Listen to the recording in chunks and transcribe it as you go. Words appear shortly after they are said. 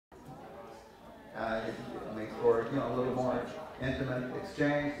It makes for, you know, a little more intimate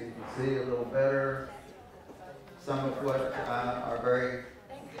exchange, so you can see a little better some of what our very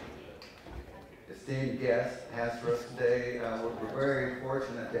esteemed guest has for us today. We're very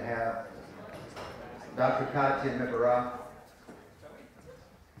fortunate to have Dr. Katya Mevorach.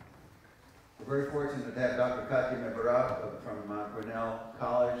 We're very fortunate to have Dr. Katya Mevorach from Grinnell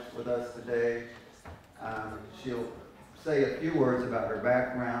College with us today. She'll say a few words about her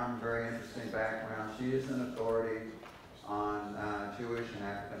background, very interesting background. She is an authority on Jewish and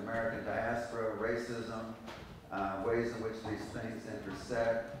African American diaspora, racism, ways in which these things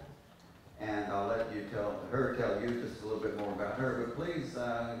intersect. And I'll let you tell you just a little bit more about her. But please,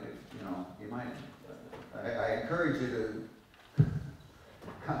 you know, you might. I encourage you to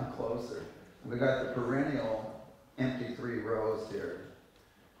come closer. We got the perennial empty 3 rows here.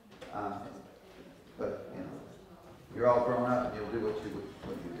 But you know, you're all grown up and you'll do what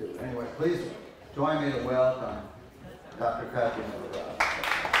you do. Anyway, please join me to welcome Dr. Katya Mevorach.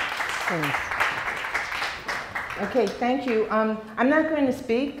 Thanks. Okay, thank you. I'm not going to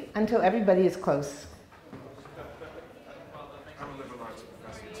speak until everybody is close. I'm a liberal arts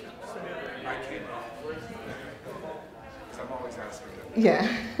professor too. I can't. I'm always asking them. Yeah.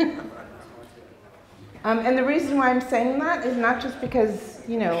 And the reason why I'm saying that is not just because,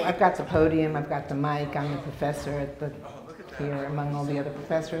 you know, I've got the podium, I've got the mic, I'm the professor here among all the other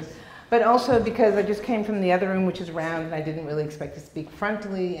professors, but also because I just came from the other room, which is round, and I didn't really expect to speak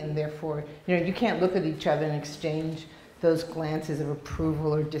frontally, and therefore, you know, you can't look at each other and exchange those glances of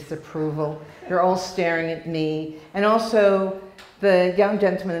approval or disapproval. You're all staring at me. And also, the young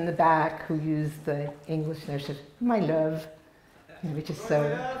gentleman in the back who used the English nurse, my love, which is so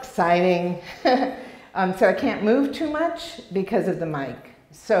exciting. So I can't move too much because of the mic.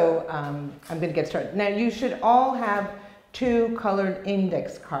 So I'm going to get started. Now, you should all have 2 colored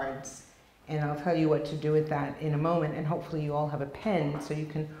index cards. And I'll tell you what to do with that in a moment. And hopefully you all have a pen so you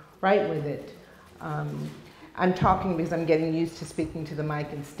can write with it. I'm talking because I'm getting used to speaking to the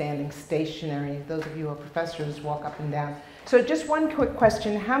mic and standing stationary. Those of you who are professors walk up and down. So just one quick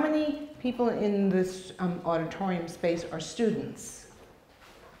question. How many people in this auditorium space are students?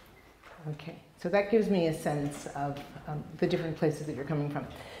 Okay, so that gives me a sense of the different places that you're coming from.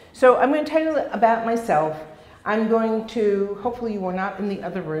 So I'm going to tell you about myself. I'm going to, hopefully you are not in the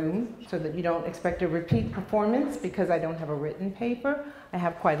other room so that you don't expect a repeat performance because I don't have a written paper. I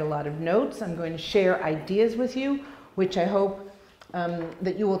have quite a lot of notes. I'm going to share ideas with you, which I hope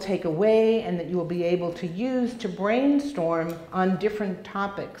that you will take away and that you will be able to use to brainstorm on different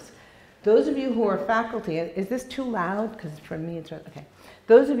topics. Those of you who are faculty, is this too loud? Because for me it's, okay.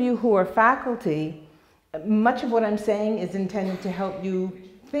 Those of you who are faculty, much of what I'm saying is intended to help you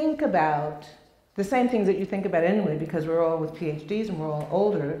think about the same things that you think about anyway, because we're all with PhDs and we're all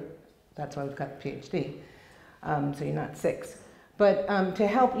older. That's why we've got a PhD. So you're not 6. But to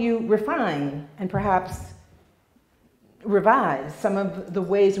help you refine and perhaps revise some of the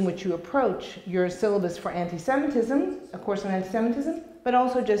ways in which you approach your syllabus for anti-Semitism, a course on anti-Semitism, but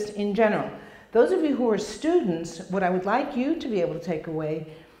also just in general. Those of you who are students, what I would like you to be able to take away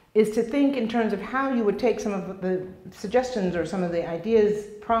is to think in terms of how you would take some of the suggestions or some of the ideas,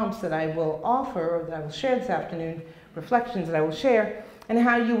 prompts that I will offer, or that I will share this afternoon, reflections that I will share, and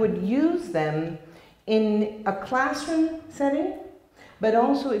how you would use them in a classroom setting, but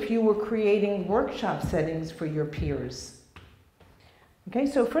also if you were creating workshop settings for your peers. Okay,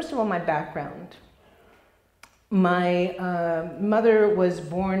 so first of all, my background. My mother was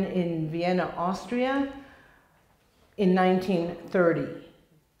born in Vienna, Austria in 1930.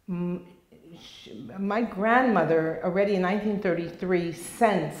 My grandmother, already in 1933,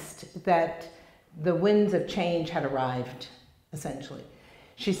 sensed that the winds of change had arrived, essentially.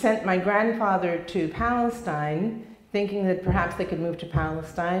 She sent my grandfather to Palestine, thinking that perhaps they could move to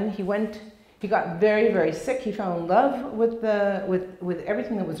Palestine. He got very, very sick. He fell in love with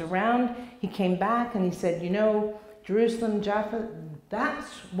everything that was around. He came back and he said, you know, Jerusalem, Jaffa, that's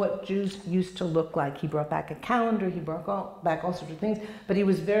what Jews used to look like. He brought back a calendar, he brought back all sorts of things, but he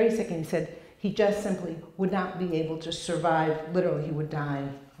was very sick and he said he just simply would not be able to survive. Literally, he would die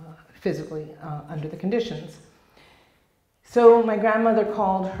physically under the conditions. So my grandmother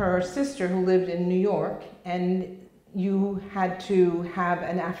called her sister who lived in New York, and you had to have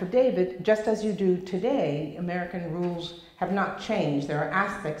an affidavit, just as you do today. American rules have not changed. There are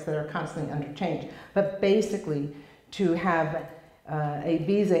aspects that are constantly under change. But basically, to have a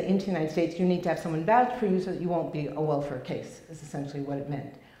visa into the United States, you need to have someone vouch for you so that you won't be a welfare case, is essentially what it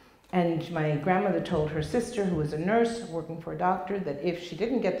meant. And my grandmother told her sister, who was a nurse working for a doctor, that if she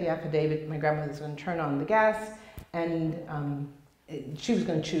didn't get the affidavit, my grandmother was going to turn on the gas, and she was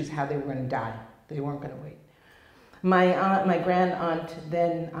going to choose how they were going to die. They weren't going to wait. My grand aunt,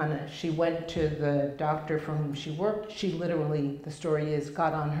 then Anna, she went to the doctor for whom she worked. She literally, the story is,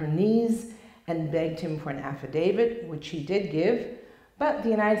 got on her knees and begged him for an affidavit, which he did give. But the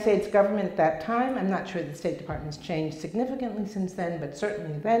United States government at that time, I'm not sure the State Department's changed significantly since then, but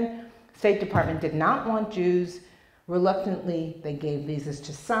certainly then, State Department did not want Jews. Reluctantly, they gave visas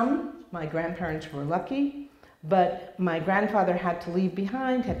to some. My grandparents were lucky, but my grandfather had to leave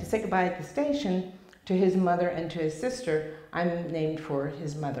behind, had to say goodbye at the station to his mother and to his sister. I'm named for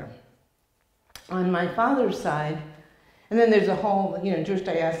his mother. On my father's side, and then there's a whole, Jewish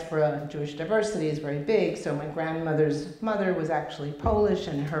diaspora, Jewish diversity is very big. So my grandmother's mother was actually Polish,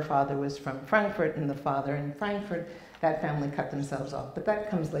 and her father was from Frankfurt, and the father in Frankfurt. That family cut themselves off, but that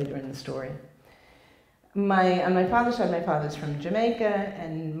comes later in the story. On my father's side, my father's from Jamaica,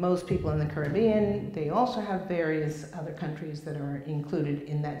 and most people in the Caribbean, they also have various other countries that are included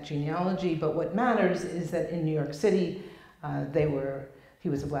in that genealogy. But what matters is that in New York City, he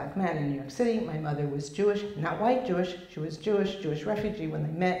was a black man in New York City. My mother was Jewish, not white Jewish. She was Jewish refugee. When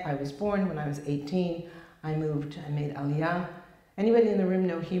they met, I was born. When I was 18, I moved, I made Aliyah. Anybody in the room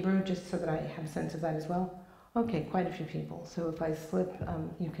know Hebrew, just so that I have a sense of that as well? Okay, quite a few people. So if I slip,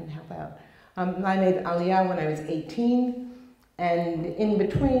 you can help out. I made Aliyah when I was 18, and in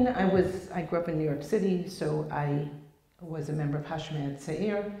between, I grew up in New York City, so I was a member of Hashemet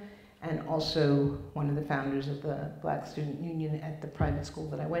Seir, and also one of the founders of the Black Student Union at the private school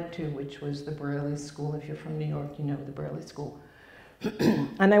that I went to, which was the Brearley School. If you're from New York, you know the Brearley School.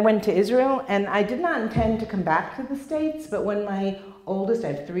 And I went to Israel, and I did not intend to come back to the States, but when my oldest,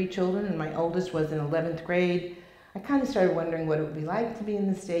 I have 3 children, and my oldest was in 11th grade, I kind of started wondering what it would be like to be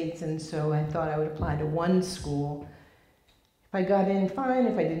in the States, and so I thought I would apply to one school. If I got in, fine.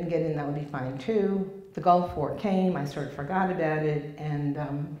 If I didn't get in, that would be fine too. The Gulf War came, I sort of forgot about it, and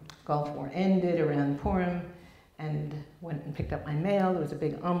Gulf War ended around Purim, and went and picked up my mail. There was a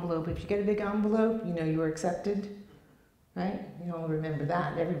big envelope. If you get a big envelope, you know you were accepted, right? You all remember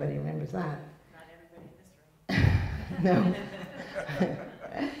that. Everybody remembers that. Not everybody in this room. No.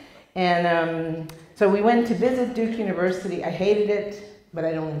 And so we went to visit Duke University. I hated it, but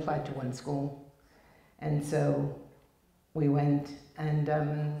I'd only applied to one school. And so we went, and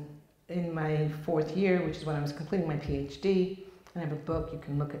in my 4th year, which is when I was completing my PhD, I have a book,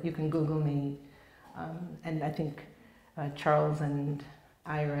 you can Google me, and I think Charles and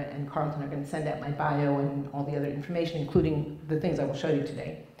Ira and Carlton are going to send out my bio and all the other information, including the things I will show you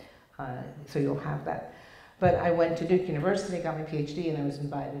today, so you'll have that. But I went to Duke University, got my PhD, and I was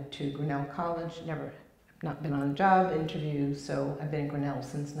invited to Grinnell College. Not been on a job interview, so I've been at Grinnell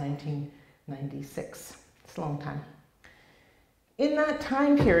since 1996. It's a long time. In that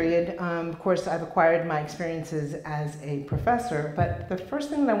time period, of course, I've acquired my experiences as a professor, but the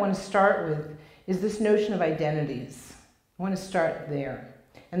first thing that I want to start with is this notion of identities. I want to start there.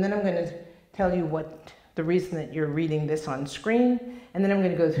 And then I'm going to tell you the reason that you're reading this on screen, and then I'm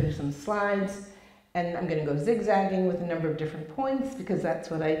going to go through some slides, and I'm going to go zigzagging with a number of different points because that's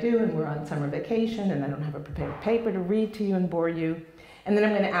what I do, and we're on summer vacation, and I don't have a prepared paper to read to you and bore you. And then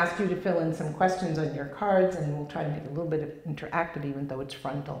I'm going to ask you to fill in some questions on your cards, and we'll try to make it a little bit of interactive, even though it's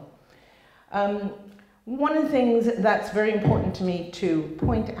frontal. One of the things that's very important to me to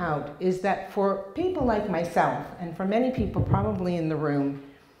point out is that for people like myself, and for many people probably in the room,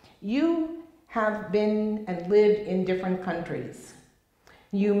 you have been and lived in different countries.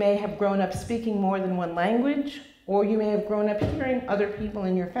 You may have grown up speaking more than one language, or you may have grown up hearing other people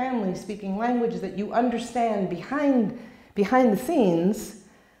in your family speaking languages that you understand behind the scenes,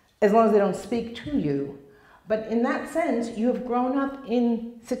 as long as they don't speak to you. But in that sense, you have grown up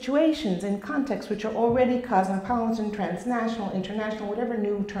in situations, in contexts which are already cosmopolitan, transnational, international, whatever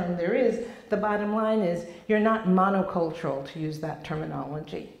new term there is. The bottom line is you're not monocultural, to use that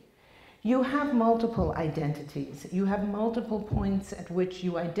terminology. You have multiple identities. You have multiple points at which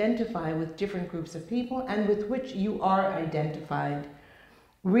you identify with different groups of people and with which you are identified.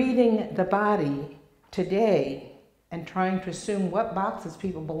 Reading the body today and trying to assume what boxes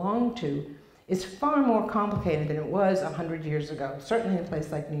people belong to is far more complicated than it was 100 years ago, certainly in a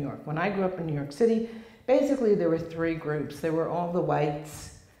place like New York. When I grew up in New York City, basically there were 3 groups. There were all the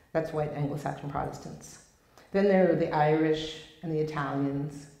whites, that's white Anglo-Saxon Protestants. Then there were the Irish and the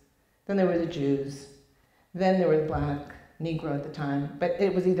Italians. Then there were the Jews. Then there were the black, Negro at the time, but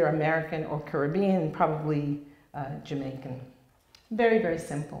it was either American or Caribbean, probably Jamaican. Very, very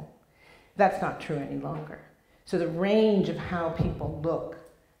simple. That's not true any longer. So the range of how people look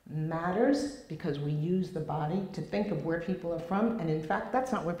matters because we use the body to think of where people are from, and in fact,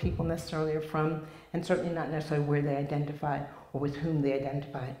 that's not where people necessarily are from, and certainly not necessarily where they identify or with whom they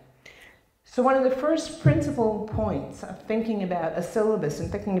identify. So one of the first principal points of thinking about a syllabus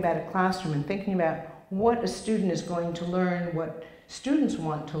and thinking about a classroom and thinking about what a student is going to learn, what students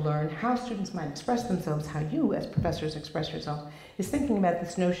want to learn, how students might express themselves, how you as professors express yourself, is thinking about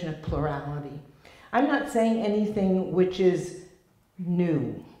this notion of plurality. I'm not saying anything which is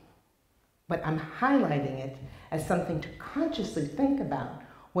new, but I'm highlighting it as something to consciously think about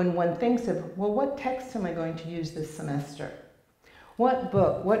when one thinks of, well, what text am I going to use this semester? What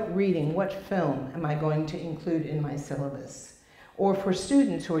book, what reading, what film am I going to include in my syllabus? Or for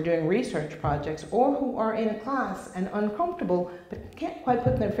students who are doing research projects or who are in a class and uncomfortable but can't quite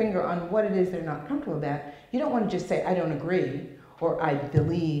put their finger on what it is they're not comfortable about, you don't want to just say, I don't agree, or I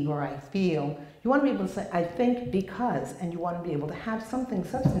believe, or I feel. You want to be able to say, I think because, and you want to be able to have something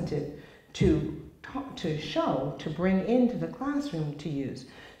substantive to show, to bring into the classroom to use.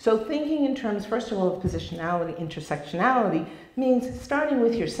 So thinking in terms, first of all, of positionality, intersectionality, means starting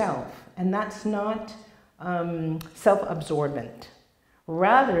with yourself, and that's not self-absorbent.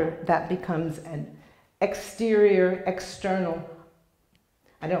 Rather, that becomes an exterior, external,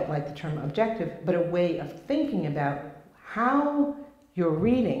 I don't like the term objective, but a way of thinking about how your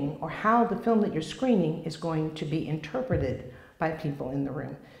reading or how the film that you're screening is going to be interpreted by people in the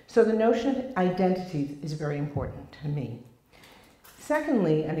room. So the notion of identities is very important to me.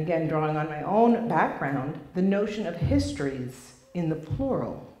 Secondly, and again drawing on my own background, the notion of histories in the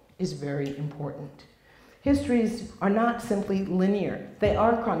plural is very important. Histories are not simply linear, they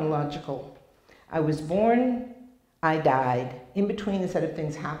are chronological. I was born, I died. In between, a set of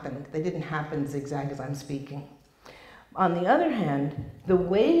things happened. They didn't happen zigzag as I'm speaking. On the other hand, the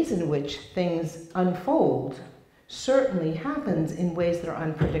ways in which things unfold certainly happens in ways that are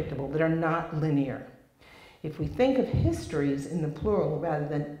unpredictable, that are not linear. If we think of histories in the plural rather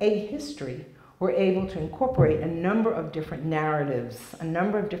than a history, we're able to incorporate a number of different narratives, a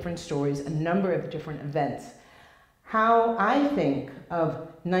number of different stories, a number of different events. How I think of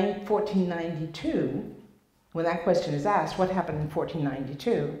 1492, when that question is asked, what happened in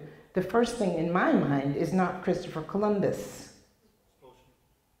 1492? The first thing in my mind is not Christopher Columbus.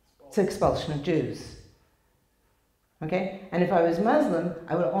 It's the expulsion of Jews. Okay? And if I was Muslim,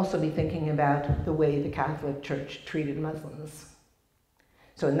 I would also be thinking about the way the Catholic Church treated Muslims.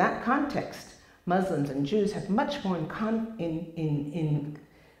 So in that context, Muslims and Jews have much more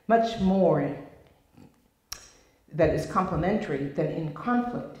much more that is complementary than in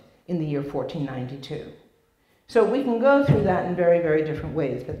conflict in the year 1492. So we can go through that in very, very different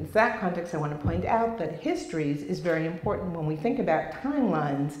ways. But in that context, I want to point out that histories is very important when we think about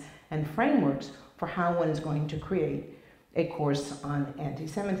timelines and frameworks for how one is going to create a course on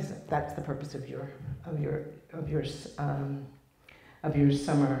anti-Semitism. That's the purpose of your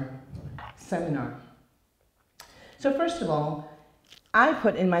summer seminar. So first of all, I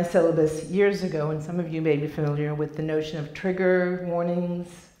put in my syllabus years ago, and some of you may be familiar with the notion of trigger warnings.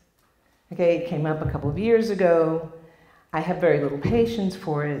 Okay, it came up a couple of years ago. I have very little patience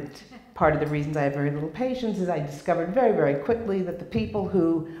for it. Part of the reasons I have very little patience is I discovered very, very quickly that the people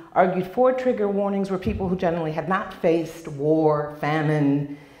who argued for trigger warnings were people who generally had not faced war,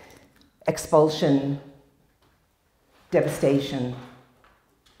 famine, expulsion, devastation.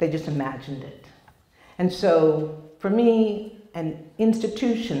 They just imagined it. And so, for me, an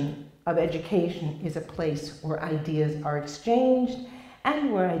institution of education is a place where ideas are exchanged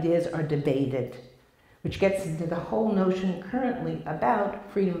and where ideas are debated, which gets into the whole notion currently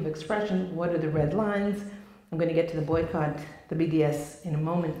about freedom of expression. What are the red lines? I'm going to get to the boycott, the BDS in a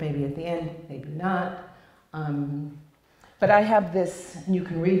moment, maybe at the end, maybe not. But I have this, and you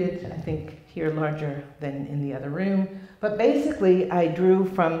can read it, I think, here larger than in the other room. But basically, I drew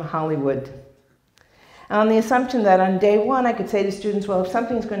from Hollywood. On the assumption that on day one, I could say to students, well, if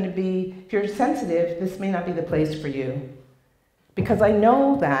something's going to be, if you're sensitive, this may not be the place for you. Because I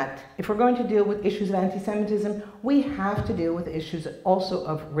know that if we're going to deal with issues of anti-Semitism, we have to deal with issues also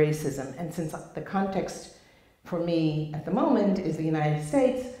of racism. And since the context for me at the moment is the United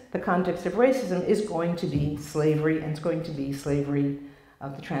States, the context of racism is going to be slavery, and it's going to be slavery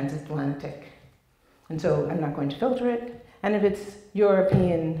of the transatlantic. And so I'm not going to filter it. And if it's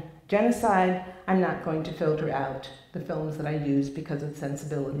European genocide, I'm not going to filter out the films that I use because of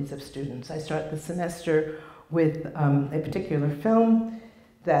sensibilities of students. I start the semester with a particular film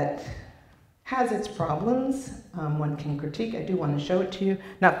that has its problems. One can critique. I do want to show it to you.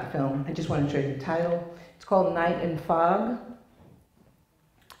 Not the film, I just want to show you the title. It's called Night and Fog.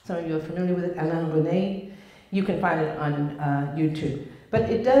 Some of you are familiar with it, Alain Resnais. You can find it on YouTube. But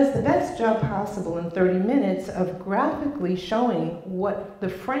it does the best job possible in 30 minutes of graphically showing what the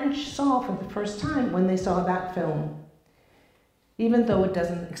French saw for the first time when they saw that film. even though it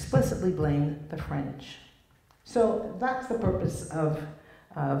doesn't explicitly blame the French. So that's the purpose of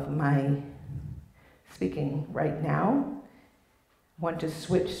my speaking right now. I want to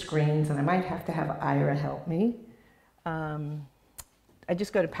switch screens, and I might have to have Ira help me. I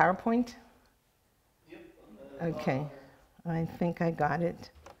just go to PowerPoint? Yep. Okay, I think I got it.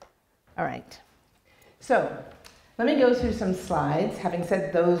 All right. So let me go through some slides, having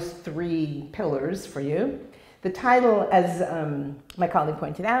said those three pillars for you. The title, as my colleague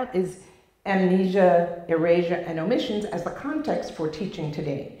pointed out, is Amnesia, Erasure, and Omissions as the context for teaching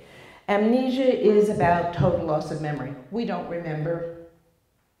today. Amnesia is about total loss of memory. We don't remember.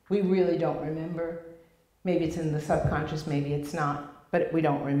 We really don't remember. Maybe it's in the subconscious, maybe it's not, but we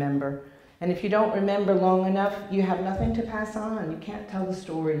don't remember. And if you don't remember long enough, you have nothing to pass on. You can't tell the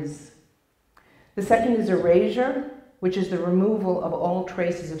stories. The second is erasure, which is the removal of all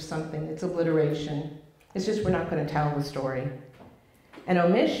traces of something. It's obliteration. It's just we're not going to tell the story. And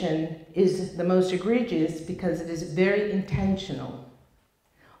omission is the most egregious because it is very intentional.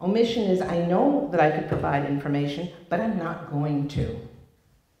 Omission is, I know that I could provide information, but I'm not going to.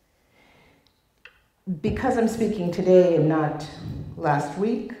 Because I'm speaking today and not last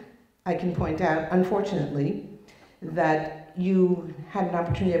week, I can point out, unfortunately, that you had an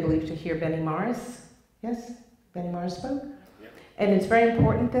opportunity, I believe, to hear Benny Morris. Yes? Benny Morris spoke? Yep. And it's very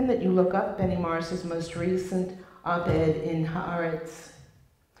important then that you look up Benny Morris's most recent op-ed in Haaretz,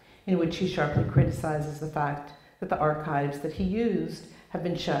 in which he sharply criticizes the fact that the archives that he used have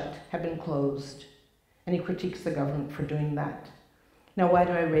been shut, have been closed, and he critiques the government for doing that. Now, why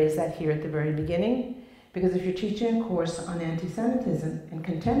do I raise that here at the very beginning? Because if you're teaching a course on anti-Semitism and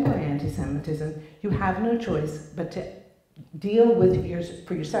contemporary anti-Semitism, you have no choice but to deal with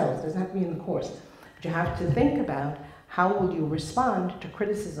for yourselves. It doesn't have to be in the course, but you have to think about how will you respond to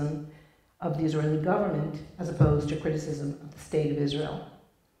criticism of the Israeli government as opposed to criticism of the state of Israel.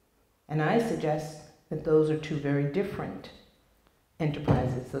 And I suggest that those are two very different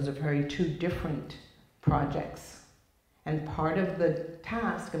enterprises. Those are two different projects. And part of the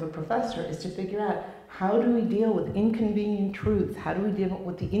task of a professor is to figure out how do we deal with inconvenient truth? How do we deal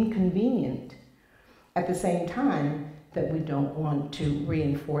with the inconvenient at the same time that we don't want to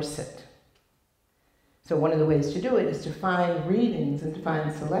reinforce it? So one of the ways to do it is to find readings and to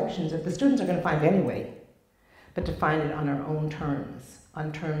find selections that the students are going to find anyway, but to find it on our own terms,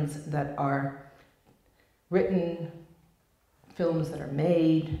 on terms that are written, films that are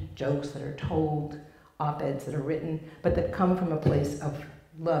made, jokes that are told, op-eds that are written, but that come from a place of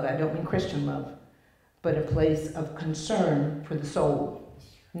love. I don't mean Christian love, but a place of concern for the soul,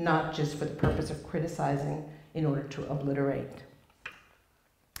 not just for the purpose of criticizing in order to obliterate.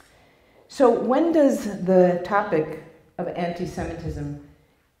 So when does the topic of anti-Semitism,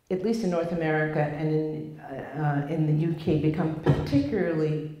 at least in North America and in the UK, become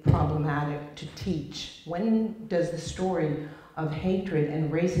particularly problematic to teach? When does the story of hatred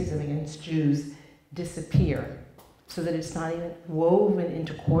and racism against Jews disappear so that it's not even woven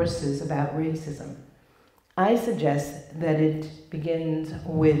into courses about racism? I suggest that it begins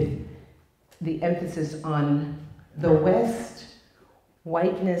with the emphasis on the West,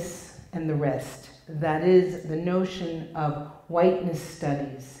 whiteness, and the rest. That is the notion of whiteness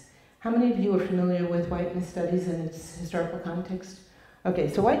studies. How many of you are familiar with whiteness studies in its historical context? Okay,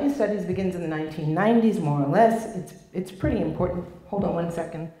 so whiteness studies begins in the 1990s, more or less. It's pretty important. Hold on one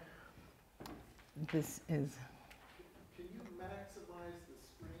second. This is... Can you maximize the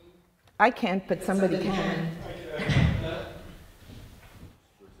screen? I can't, but somebody can.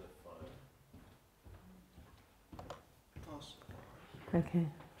 Okay.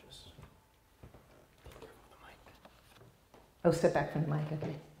 Oh, step back from the mic,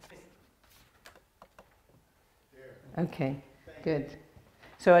 okay. Okay, good.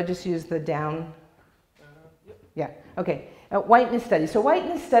 So I just use the down. Yeah, okay. Whiteness studies. So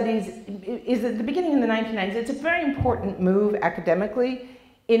whiteness studies is at the beginning in the 1990s. It's a very important move academically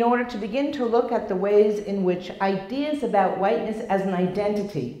in order to begin to look at the ways in which ideas about whiteness as an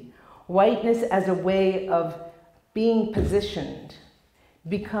identity, whiteness as a way of being positioned,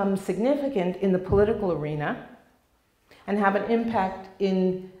 become significant in the political arena and have an impact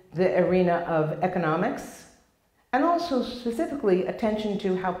in the arena of economics, and also specifically attention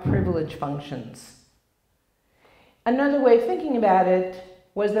to how privilege functions. Another way of thinking about it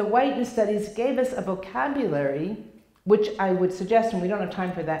was that whiteness studies gave us a vocabulary, which I would suggest, and we don't have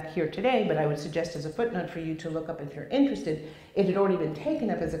time for that here today, but I would suggest as a footnote for you to look up if you're interested. It had already been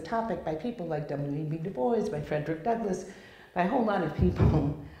taken up as a topic by people like W.E.B. Du Bois, by Frederick Douglass, by a whole lot of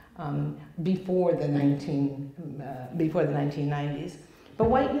people before the 1990s. But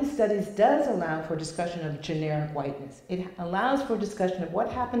whiteness studies does allow for discussion of generic whiteness. It allows for discussion of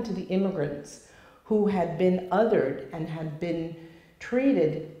what happened to the immigrants who had been othered and had been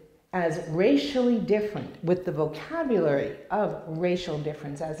treated as racially different, with the vocabulary of racial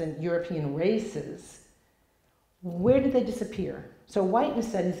difference, as in European races. Where did they disappear? So whiteness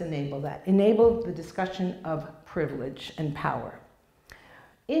studies enable that, enable the discussion of privilege and power.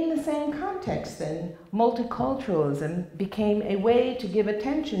 In the same context, then, multiculturalism became a way to give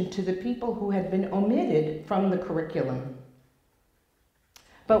attention to the people who had been omitted from the curriculum.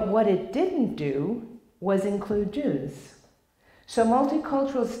 But what it didn't do was include Jews. So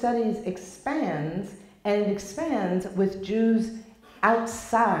multicultural studies expands, and it expands with Jews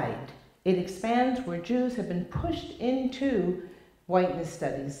outside. It expands where Jews have been pushed into whiteness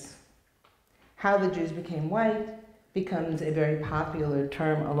studies. How the Jews became white becomes a very popular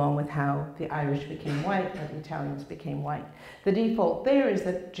term, along with how the Irish became white, how the Italians became white. The default there is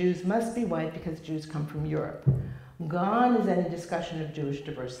that Jews must be white because Jews come from Europe. Gone is any discussion of Jewish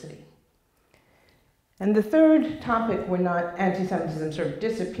diversity. And the third topic where not anti-Semitism sort of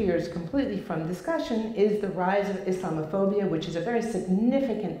disappears completely from discussion is the rise of Islamophobia, which is a very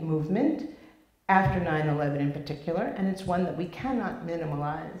significant movement after 9/11 in particular, and it's one that we cannot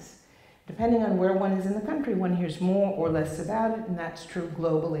minimalize. Depending on where one is in the country, one hears more or less about it, and that's true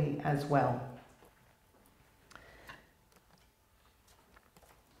globally as well.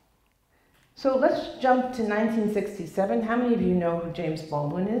 So let's jump to 1967. How many of you know who James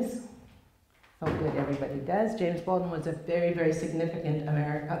Baldwin is? Oh, good, everybody does. James Baldwin was a very, very significant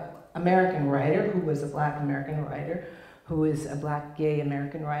American writer who was a black American writer, who is a black gay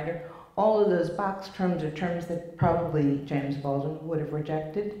American writer. All of those box terms are terms that probably James Baldwin would have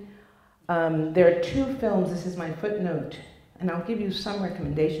rejected. There are two films, this is my footnote, and I'll give you some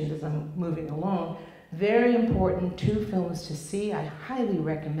recommendations as I'm moving along. Very important two films to see, I highly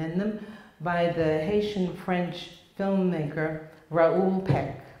recommend them, by the Haitian-French filmmaker Raoul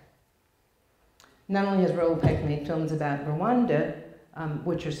Peck. Not only has Raoul Peck made films about Rwanda,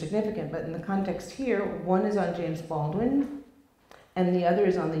 which are significant, but in the context here, one is on James Baldwin, and the other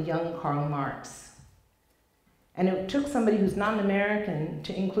is on the young Karl Marx. And it took somebody who's not an American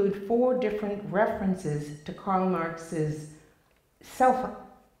to include 4 different references to Karl Marx's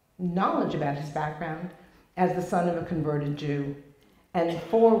self-knowledge about his background as the son of a converted Jew, and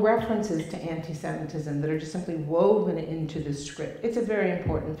 4 references to anti-Semitism that are just simply woven into the script. It's a very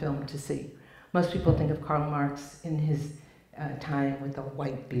important film to see. Most people think of Karl Marx in his time with a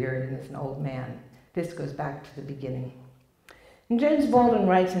white beard and as an old man. This goes back to the beginning. And James Baldwin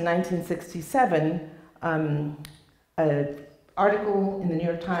writes in 1967 an article in the New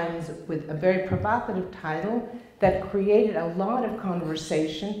York Times with a very provocative title that created a lot of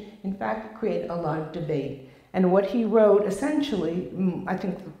conversation, in fact, created a lot of debate. And what he wrote, essentially, I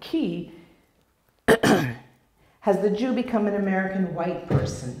think the key, has the Jew become an American white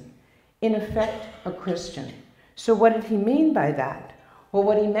person? In effect, a Christian. So what did he mean by that? Well,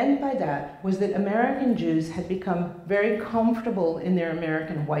 what he meant by that was that American Jews had become very comfortable in their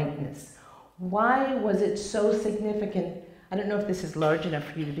American whiteness. Why was it so significant? I don't know if this is large enough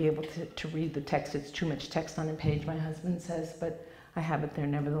for you to be able to read the text. It's too much text on a page, my husband says, but I have it there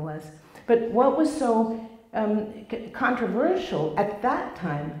nevertheless. But what was so controversial at that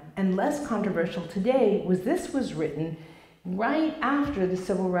time, and less controversial today, was this was written right after the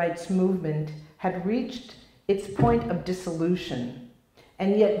civil rights movement had reached its point of dissolution.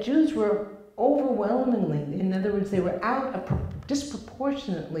 And yet Jews were overwhelmingly, in other words, they were out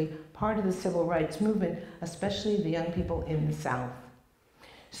disproportionately part of the civil rights movement, especially the young people in the South.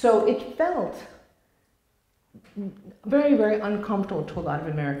 So it felt very, very uncomfortable to a lot of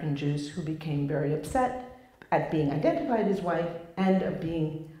American Jews who became very upset at being identified as white and of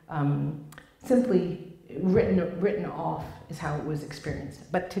being simply written off is how it was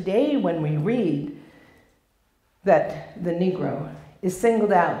experienced. But today when we read that the Negro is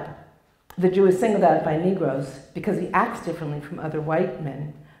singled out, the Jew is singled out by Negroes because he acts differently from other white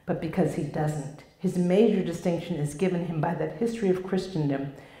men, but because he doesn't. His major distinction is given him by that history of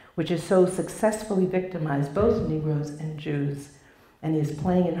Christendom, which has so successfully victimized both Negroes and Jews. And he is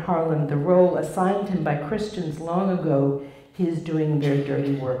playing in Harlem the role assigned him by Christians long ago. He is doing their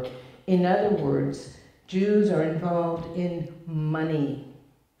dirty work. In other words, Jews are involved in money,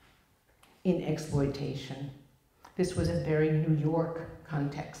 in exploitation. This was a very New York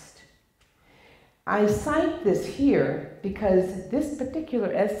context. I cite this here because this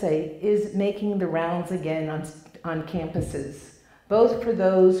particular essay is making the rounds again on campuses, both for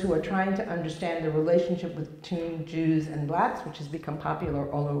those who are trying to understand the relationship between Jews and blacks, which has become popular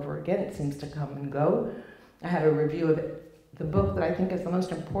all over again. It seems to come and go. I have a review of it the book that I think is the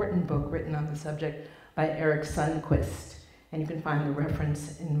most important book written on the subject by Eric Sundquist. And you can find the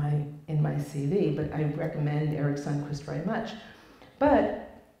reference in my CV, but I recommend Eric Sundquist very much.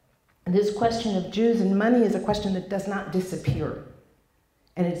 But this question of Jews and money is a question that does not disappear.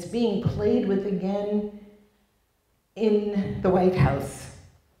 And it's being played with again in the White House,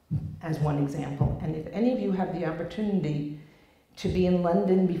 as one example. And if any of you have the opportunity to be in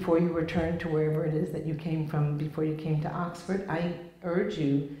London before you return to wherever it is that you came from before you came to Oxford, I urge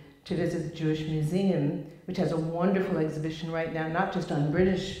you to visit the Jewish Museum, which has a wonderful exhibition right now, not just on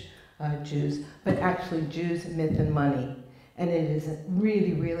British Jews, but actually Jews, myth, and money. And it is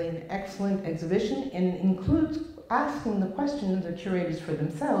really, really an excellent exhibition, and includes asking the question of the curators for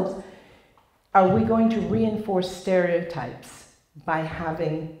themselves, are we going to reinforce stereotypes by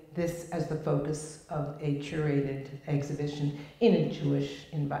having this as the focus of a curated exhibition in a Jewish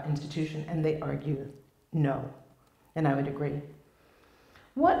institution? And they argue no, and I would agree.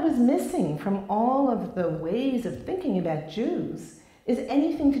 What was missing from all of the ways of thinking about Jews is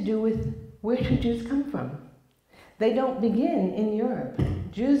anything to do with where do Jews come from? They don't begin in Europe.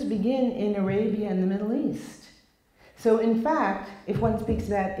 Jews begin in Arabia and the Middle East. So in fact, if one speaks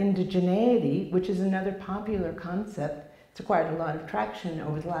about indigeneity, which is another popular concept, it's acquired a lot of traction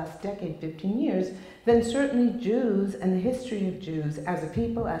over the last decade, 15 years, then certainly Jews and the history of Jews as a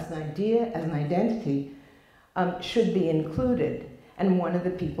people, as an idea, as an identity, should be included. And one of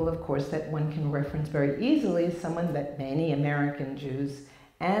the people, of course, that one can reference very easily is someone that many American Jews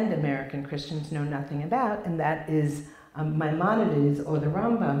and American Christians know nothing about, and that is Maimonides, or the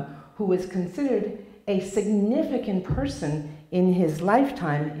Rambam, who was considered a significant person in his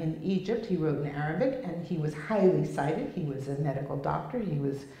lifetime in Egypt. He wrote in Arabic, and he was highly cited. He was a medical doctor. He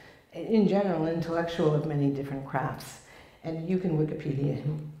was, in general, an intellectual of many different crafts. And you can Wikipedia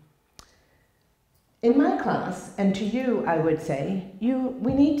him. In my class, and to you, I would say,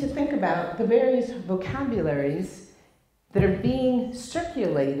 we need to think about the various vocabularies that are being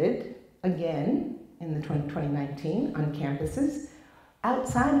circulated, again, in the 2019 on campuses,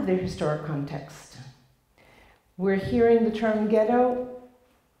 outside of their historic context. We're hearing the term ghetto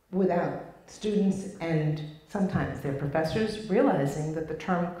without students and sometimes their professors realizing that the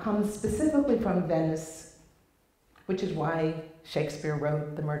term comes specifically from Venice, which is why Shakespeare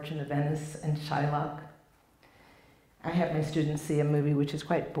wrote The Merchant of Venice and Shylock. I have my students see a movie which is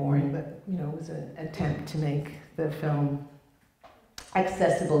quite boring, but it was an attempt to make the film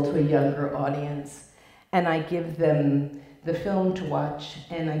accessible to a younger audience. And I give them the film to watch,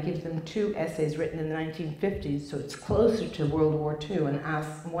 and I give them 2 essays written in the 1950s, so it's closer to World War II, and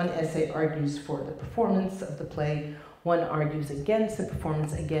one essay argues for the performance of the play, one argues against the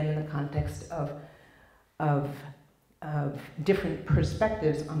performance, again in the context of different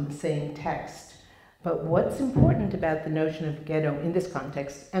perspectives on the same text. But what's important about the notion of ghetto in this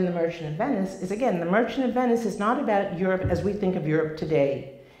context and the Merchant of Venice is, again, the Merchant of Venice is not about Europe as we think of Europe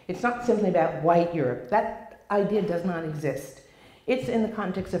today. It's not simply about white Europe. That idea does not exist. It's in the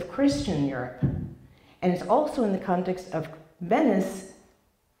context of Christian Europe. And it's also in the context of Venice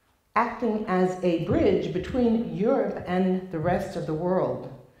acting as a bridge between Europe and the rest of the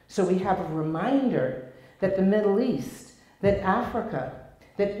world. So we have a reminder that the Middle East, that Africa,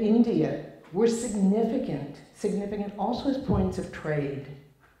 that India were significant also as points of trade.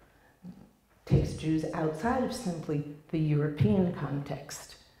 Takes Jews outside of simply the European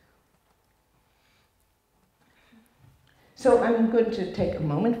context. So I'm going to take a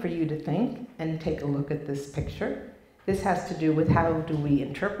moment for you to think and take a look at this picture. This has to do with how do we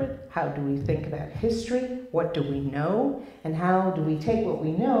interpret, how do we think about history, what do we know, and how do we take what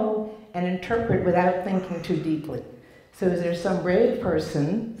we know and interpret without thinking too deeply. So is there some brave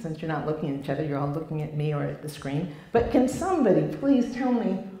person, since you're not looking at each other, you're all looking at me or at the screen, but can somebody please tell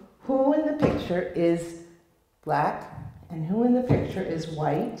me who in the picture is black and who in the picture is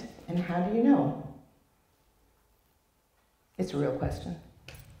white, and how do you know? It's a real question.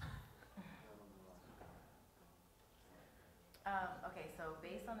 Okay, so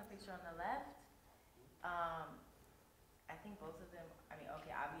based on the picture on the left, I think both of them,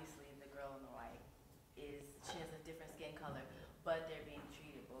 obviously the girl on the right she has a different skin color, but they're being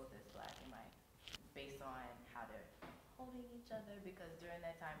treated both as black and white based on how they're holding each other, because during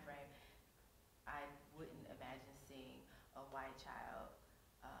that time frame, I wouldn't imagine seeing a white child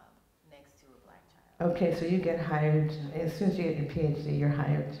next to a black child. Okay, so you get hired, as soon as you get your PhD, you're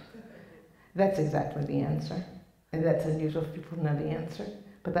hired. That's exactly the answer. And that's unusual for people to know the answer,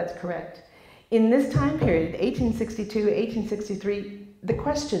 but that's correct. In this time period, 1862, 1863, the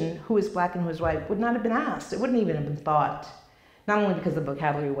question, who is black and who is white, would not have been asked. It wouldn't even have been thought. Not only because the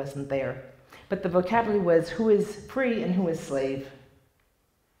vocabulary wasn't there, but the vocabulary was who is free and who is slave.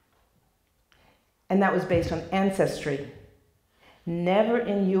 And that was based on ancestry. Never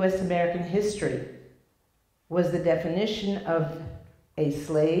in US American history was the definition of a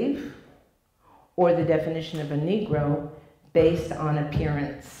slave or the definition of a Negro based on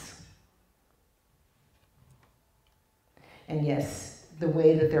appearance. And yes, the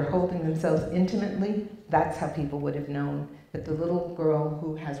way that they're holding themselves intimately, that's how people would have known that the little girl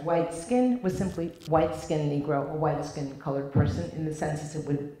who has white skin was simply white-skinned Negro, a white-skinned colored person, in the sense that it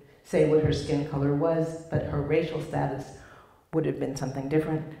would say what her skin color was, but her racial status would have been something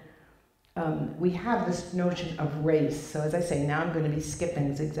different. We have this notion of race. So as I say, now I'm going to be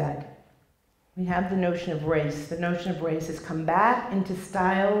skipping zigzag. We have the notion of race. The notion of race has come back into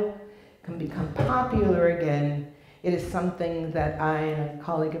style, can become popular again. It is something that I and a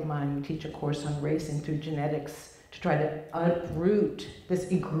colleague of mine, we teach a course on race and through genetics to try to uproot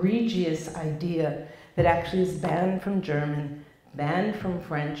this egregious idea that actually is banned from German, banned from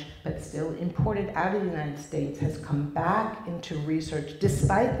French, but still imported out of the United States, has come back into research,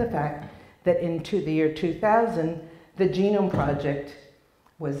 despite the fact that into the year 2000, the Genome Project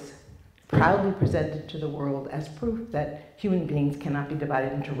was proudly presented to the world as proof that human beings cannot be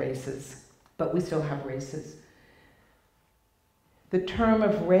divided into races, but we still have races. The term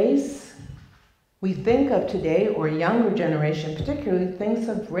of race, we think of today, or a younger generation particularly, thinks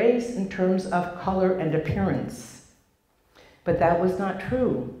of race in terms of color and appearance. But that was not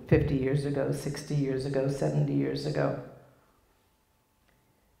true 50 years ago, 60 years ago, 70 years ago.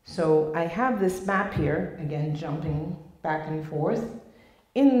 So I have this map here, again jumping back and forth.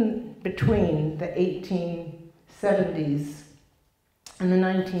 In between the 1870s and the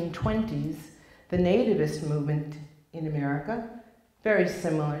 1920s, the nativist movement in America, very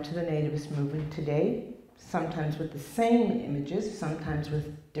similar to the nativist movement today, sometimes with the same images, sometimes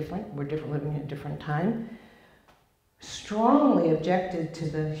with different, we're living in a different time, strongly objected to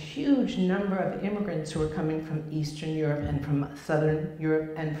the huge number of immigrants who were coming from Eastern Europe and from Southern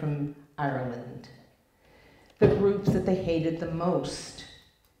Europe and from Ireland. The groups that they hated the most,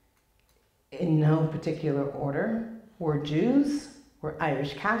 in no particular order, were Jews, were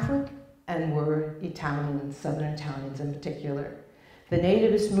Irish Catholic, and were Italians, Southern Italians in particular. The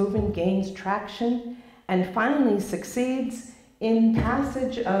nativist movement gains traction and finally succeeds in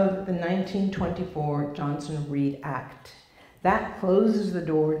passage of the 1924 Johnson-Reed Act. That closes the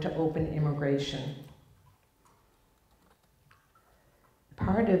door to open immigration.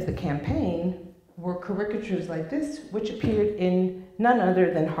 Part of the campaign were caricatures like this, which appeared in none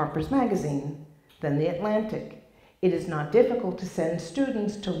other than Harper's Magazine, then The Atlantic. It is not difficult to send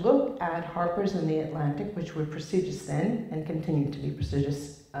students to look at Harper's and The Atlantic, which were prestigious then and continue to be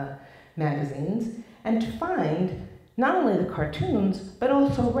prestigious magazines, and to find not only the cartoons, but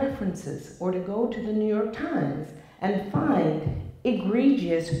also references, or to go to the New York Times and find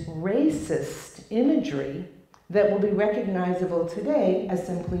egregious racist imagery that will be recognizable today as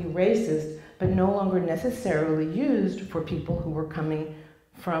simply racist, but no longer necessarily used for people who were coming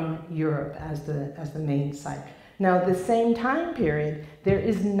from Europe as the main site. Now, at the same time period, there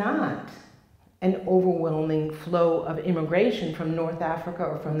is not an overwhelming flow of immigration from North Africa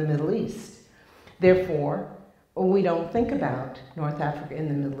or from the Middle East. Therefore, we don't think about North Africa and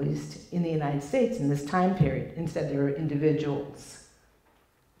the Middle East in the United States in this time period. Instead, there are individuals.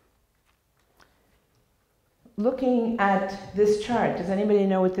 Looking at this chart, does anybody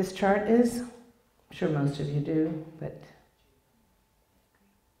know what this chart is? I'm sure most of you do, but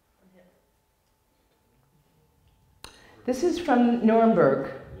this is from Nuremberg.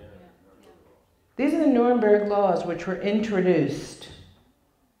 These are the Nuremberg laws which were introduced.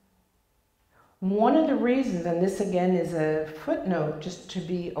 One of the reasons, and this again is a footnote just to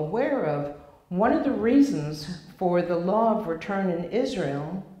be aware of, one of the reasons for the law of return in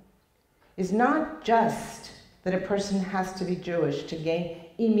Israel is not just that a person has to be Jewish to gain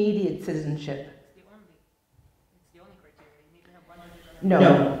immediate citizenship. It's the only criteria. You need to have 100.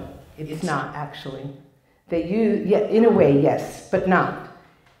 No, it's not actually. They use, yeah, in a way, yes, but not.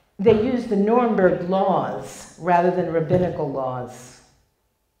 They use the Nuremberg laws rather than rabbinical laws,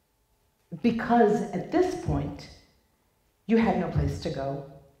 because at this point, you had no place to go.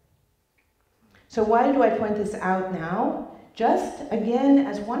 So why do I point this out now? Just, again,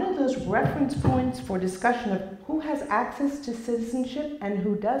 as one of those reference points for discussion of who has access to citizenship and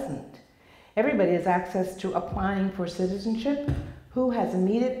who doesn't. Everybody has access to applying for citizenship. Who has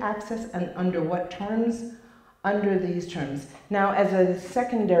immediate access and under what terms? Under these terms. Now, as a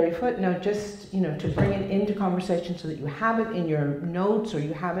secondary footnote, just to bring it into conversation so that you have it in your notes or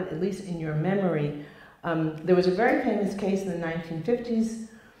you have it at least in your memory, there was a very famous case in the 1950s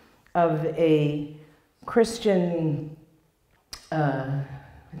of a Christian, I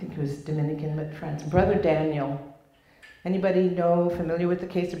think he was Dominican, but France, Brother Daniel. Anybody familiar with the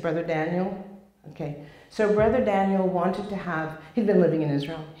case of Brother Daniel? Okay, so Brother Daniel wanted to have, he'd been living in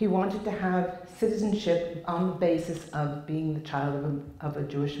Israel, he wanted to have citizenship on the basis of being the child of a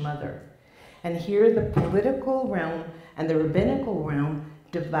Jewish mother. And here the political realm and the rabbinical realm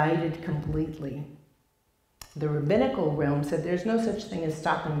divided completely. The rabbinical realm said there's no such thing as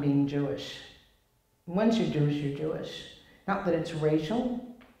stopping being Jewish. Once you're Jewish, you're Jewish. Not that it's racial,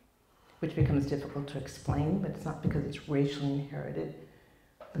 which becomes difficult to explain, but it's not because it's racially inherited.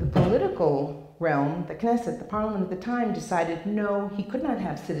 The political realm, the Knesset, the parliament at the time, decided no, he could not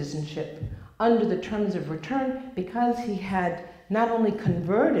have citizenship under the terms of return because he had not only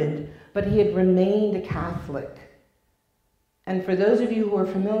converted, but he had remained a Catholic. And for those of you who are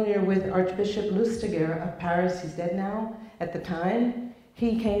familiar with Archbishop Lustiger of Paris, he's dead now, at the time,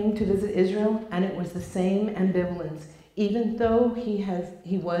 he came to visit Israel, and it was the same ambivalence. Even though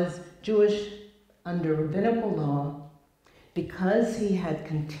he was Jewish under rabbinical law, because he had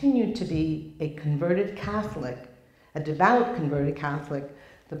continued to be a converted Catholic, a devout converted Catholic,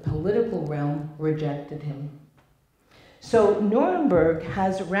 the political realm rejected him. So Nuremberg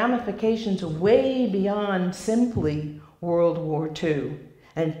has ramifications way beyond simply World War II,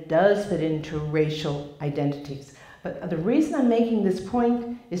 and it does fit into racial identities. But the reason I'm making this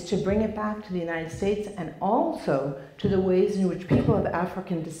point is to bring it back to the United States and also to the ways in which people of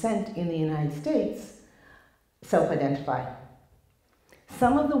African descent in the United States self-identify.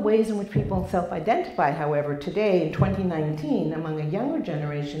 Some of the ways in which people self-identify, however, today in 2019 among a younger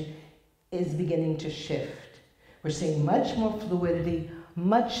generation is beginning to shift. We're seeing much more fluidity,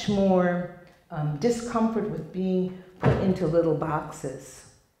 much more discomfort with being put into little boxes.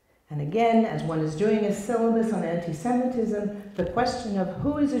 And again, as one is doing a syllabus on anti-Semitism, the question of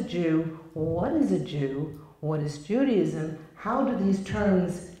who is a Jew, what is Judaism, how do these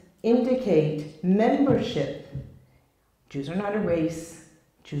terms indicate membership? Jews are not a race,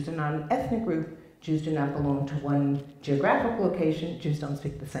 Jews are not an ethnic group, Jews do not belong to one geographic location, Jews don't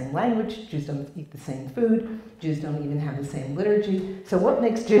speak the same language, Jews don't eat the same food, Jews don't even have the same liturgy. So what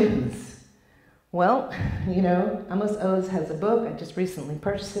makes Jews? Well, Amos Oz has a book, I just recently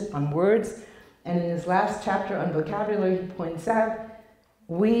purchased it, on words, and in his last chapter on vocabulary, he points out,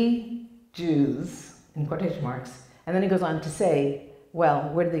 we Jews, in quotation marks, and then he goes on to say, well,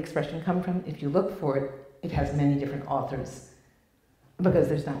 where did the expression come from? If you look for it, it has many different authors, because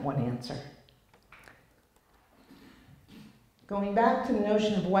there's not one answer. Going back to the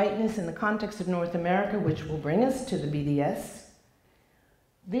notion of whiteness in the context of North America, which will bring us to the BDS,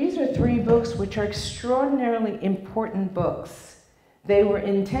 these are three books which are extraordinarily important books. They were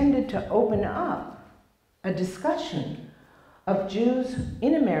intended to open up a discussion of Jews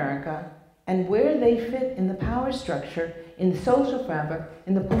in America and where they fit in the power structure, in the social fabric,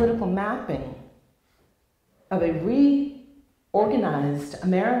 in the political mapping of a reorganized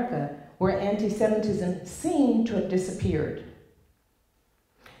America where anti-Semitism seemed to have disappeared.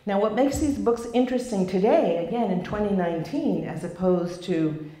 Now, what makes these books interesting today, again in 2019, as opposed to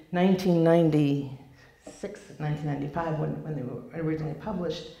 1996, 1995, when they were originally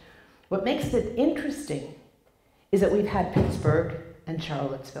published, what makes it interesting is that we've had Pittsburgh and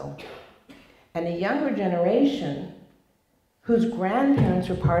Charlottesville, and a younger generation whose grandparents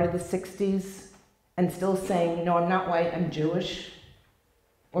were part of the 60s and still saying, no, I'm not white, I'm Jewish.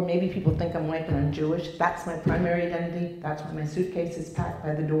 Or maybe people think I'm white, but I'm Jewish. That's my primary identity. That's why my suitcase is packed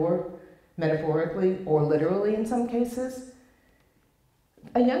by the door, metaphorically or literally in some cases.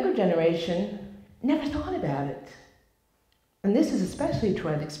 A younger generation never thought about it. And this is especially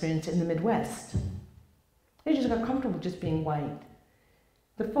true, I've experienced in the Midwest. They just got comfortable just being white.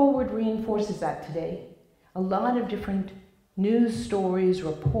 The forward reinforces that today. A lot of different news stories,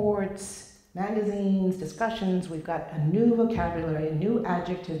 reports, magazines, discussions, we've got a new vocabulary, a new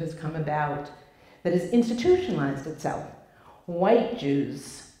adjective has come about that has institutionalized itself. White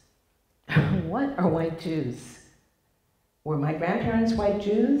Jews. What are white Jews? Were my grandparents white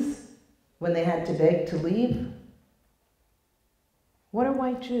Jews when they had to beg to leave? What are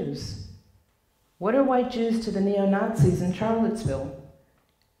white Jews? What are white Jews to the neo-Nazis in Charlottesville?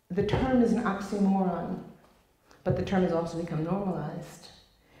 The term is an oxymoron, but the term has also become normalized.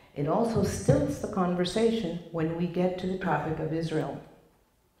 It also stilts the conversation when we get to the topic of Israel.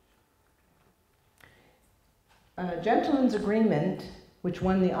 Gentleman's Agreement, which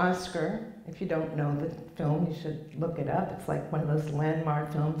won the Oscar. If you don't know the film, you should look it up. It's like one of those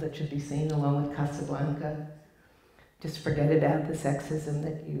landmark films that should be seen along with Casablanca. Just forget about the sexism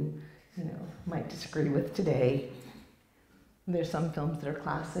that you might disagree with today. There's some films that are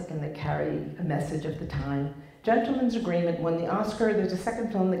classic and that carry a message of the time. Gentleman's Agreement won the Oscar. There's a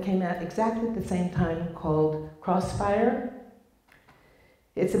second film that came out exactly at the same time called Crossfire.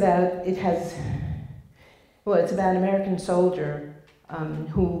 It's about an American soldier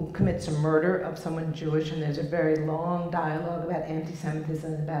who commits a murder of someone Jewish, and there's a very long dialogue about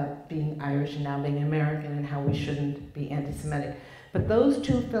anti-Semitism, about being Irish and now being American, and how we shouldn't be anti-Semitic. But those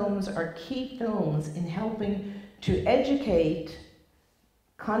two films are key films in helping to educate,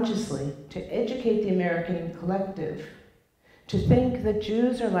 consciously, to educate the American collective, to think that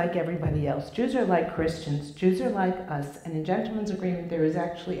Jews are like everybody else. Jews are like Christians. Jews are like us. And in Gentleman's Agreement, there is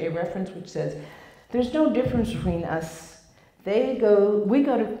actually a reference which says, there's no difference between us. We go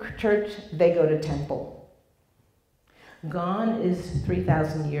to church, they go to temple. Gone is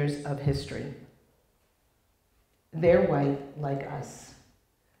 3,000 years of history. They're white like us.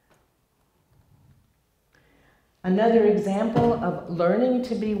 Another example of learning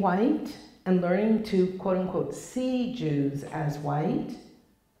to be white and learning to, quote unquote, see Jews as white,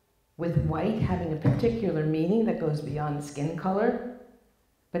 with white having a particular meaning that goes beyond skin color,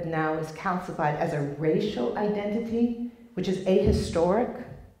 but now is calcified as a racial identity, which is ahistoric,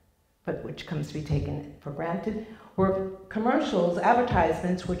 but which comes to be taken for granted, were commercials,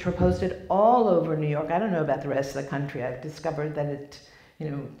 advertisements, which were posted all over New York. I don't know about the rest of the country. I've discovered that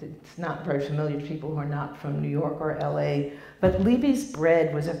it's not very familiar to people who are not from New York or LA. But Levy's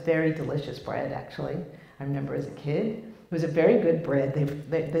bread was a very delicious bread, actually. I remember as a kid. It was a very good bread.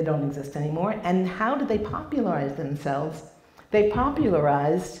 They don't exist anymore. And how did they popularize themselves? They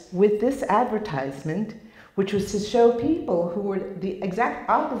popularized with this advertisement, which was to show people who were the exact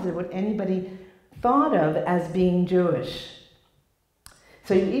opposite of what anybody thought of as being Jewish.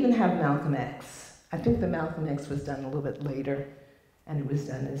 So you even have Malcolm X. I think the Malcolm X was done a little bit later, and it was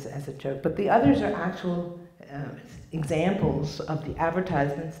done as a joke. But the others are actual examples of the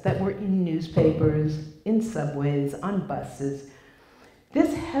advertisements that were in newspapers, in subways, on buses.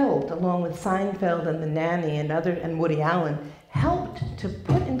 This helped, along with Seinfeld and The Nanny and Woody Allen, helped to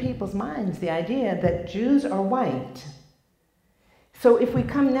put in people's minds the idea that Jews are white. So if we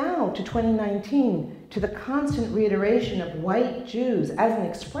come now to 2019, to the constant reiteration of white Jews as an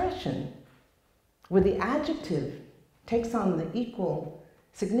expression, where the adjective takes on the equal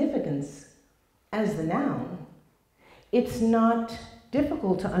significance as the noun, it's not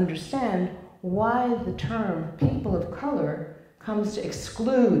difficult to understand why the term people of color comes to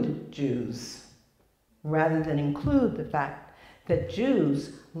exclude Jews, rather than include the fact that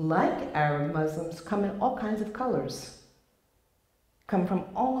Jews, like Arab Muslims, come in all kinds of colors, come from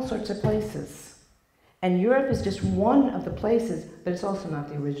all sorts of places. And Europe is just one of the places, but it's also not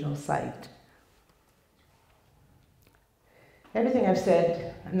the original site. Everything I've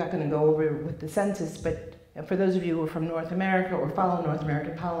said, I'm not going to go over with the census, but for those of you who are from North America or follow North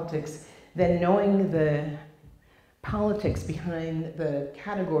American politics, then knowing the politics behind the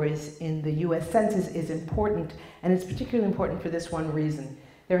categories in the US Census is important, and it's particularly important for this one reason.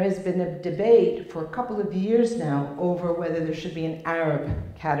 There has been a debate for a couple of years now over whether there should be an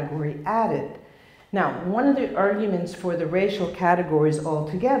Arab category added. Now, one of the arguments for the racial categories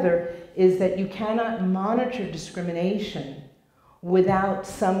altogether is that you cannot monitor discrimination without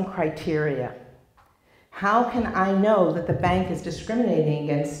some criteria. How can I know that the bank is discriminating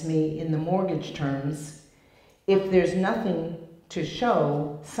against me in the mortgage terms if there's nothing to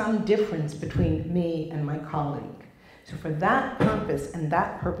show some difference between me and my colleague? So for that purpose, and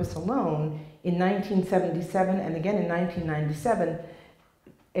that purpose alone, in 1977 and again in 1997,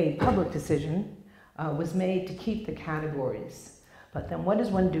 a public decision was made to keep the categories. But then what does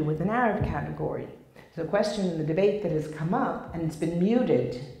one do with an Arab category? So the question in the debate that has come up, and it's been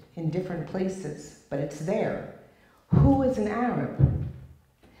muted in different places, but it's there. Who is an Arab?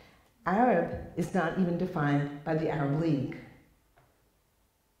 Arab is not even defined by the Arab League.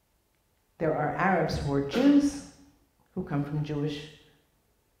 There are Arabs who are Jews, who come from Jewish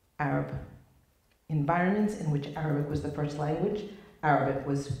Arab environments in which Arabic was the first language. Arabic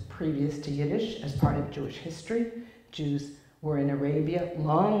was previous to Yiddish as part of Jewish history. Jews were in Arabia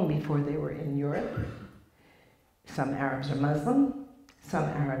long before they were in Europe. Some Arabs are Muslim, some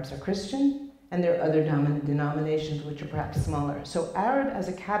Arabs are Christian, and there are other denominations which are perhaps smaller. So Arab as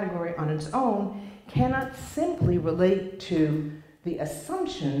a category on its own cannot simply relate to the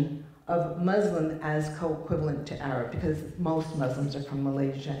assumption of Muslim as co-equivalent to Arab, because most Muslims are from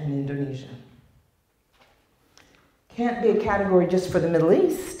Malaysia and Indonesia. Can't be a category just for the Middle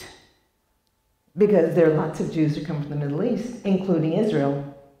East, because there are lots of Jews who come from the Middle East, including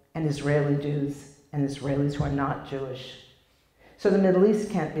Israel, and Israeli Jews, and Israelis who are not Jewish. So the Middle East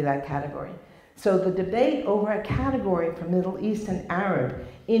can't be that category. So the debate over a category for Middle East and Arab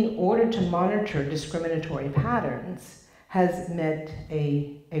in order to monitor discriminatory patterns has met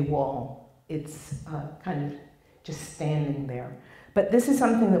a wall. It's kind of just standing there. But this is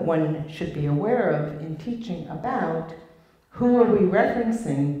something that one should be aware of in teaching about who are we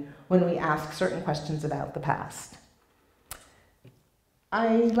referencing when we ask certain questions about the past. I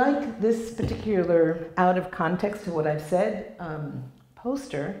like this particular out of context of what I've said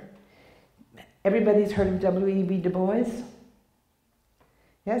poster. Everybody's heard of W.E.B. Du Bois?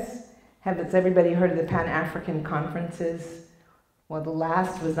 Yes? Has everybody heard of the Pan-African conferences? Well, the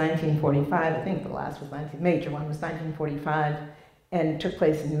last was 1945. I think the last was major one was 1945, and took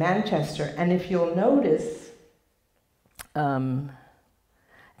place in Manchester. And if you'll notice, I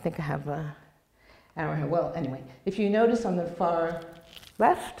think I have a arrow here. Well, anyway, if you notice on the far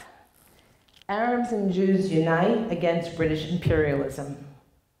left, Arabs and Jews unite against British imperialism.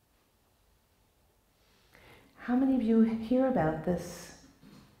 How many of you hear about this?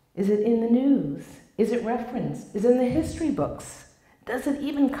 Is it in the news? Is it referenced? Is it in the history books? Does it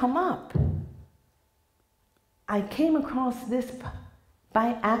even come up? I came across this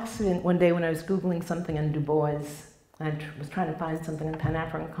by accident one day when I was Googling something on Du Bois. I was trying to find something on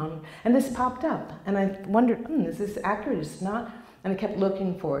Pan-African Congress, and this popped up. And I wondered, is this accurate? Is it not? And I kept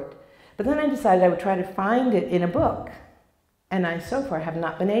looking for it. But then I decided I would try to find it in a book. And I so far have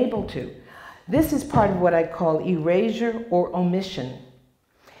not been able to. This is part of what I call erasure or omission.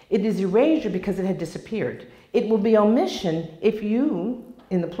 It is erasure because it had disappeared. It will be omission if you,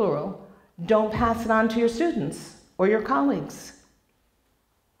 in the plural, don't pass it on to your students or your colleagues,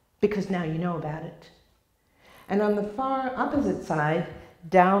 because now you know about it. And on the far opposite side,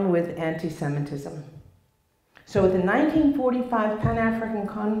 down with anti-Semitism. So at the 1945 Pan-African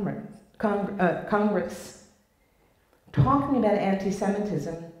Congress, talking about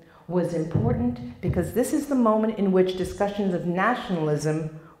anti-Semitism was important because this is the moment in which discussions of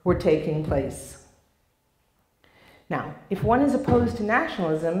nationalism were taking place. Now, if one is opposed to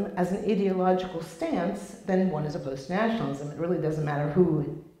nationalism as an ideological stance, then one is opposed to nationalism. It really doesn't matter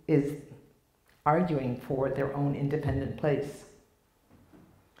who is arguing for their own independent place.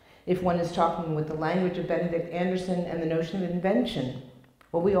 If one is talking with the language of Benedict Anderson and the notion of invention,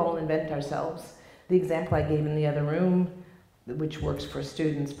 well, we all invent ourselves. The example I gave in the other room, which works for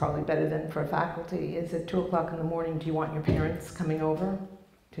students probably better than for faculty, is at 2 o'clock in the morning, do you want your parents coming over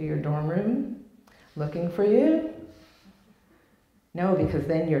to your dorm room looking for you? No, because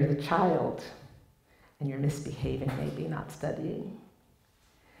then you're the child and you're misbehaving, maybe not studying.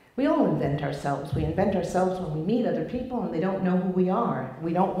 We all invent ourselves. We invent ourselves when we meet other people and they don't know who we are.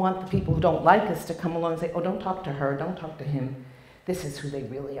 We don't want the people who don't like us to come along and say, oh, don't talk to her, don't talk to him. This is who they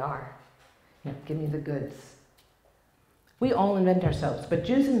really are. You know, give me the goods. We all invent ourselves, but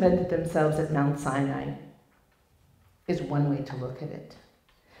Jews invented themselves at Mount Sinai is one way to look at it.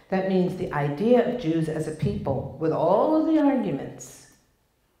 That means the idea of Jews as a people, with all of the arguments,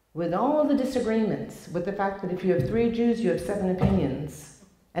 with all of the disagreements, with the fact that if you have 3 Jews, you have 7 opinions,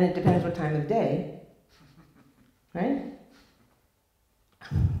 and it depends what time of day, right?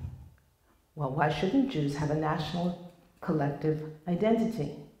 Well, why shouldn't Jews have a national collective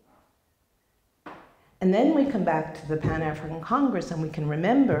identity? And then we come back to the Pan-African Congress and we can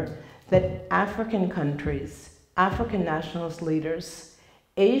remember that African countries, African nationalist leaders,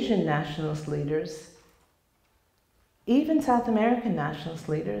 Asian nationalist leaders, even South American nationalist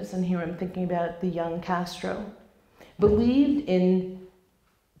leaders, and here I'm thinking about the young Castro, believed in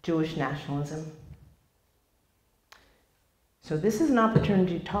Jewish nationalism. So this is an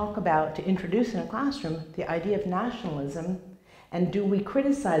opportunity to talk about, to introduce in a classroom, the idea of nationalism. And do we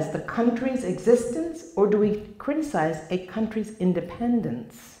criticize the country's existence, or do we criticize a country's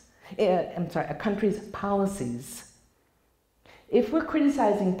independence? A country's policies. If we're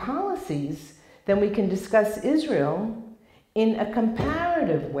criticizing policies, then we can discuss Israel in a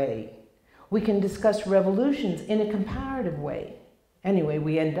comparative way. We can discuss revolutions in a comparative way. Anyway,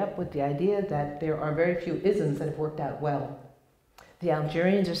 we end up with the idea that there are very few isms that have worked out well. The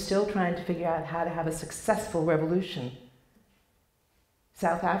Algerians are still trying to figure out how to have a successful revolution.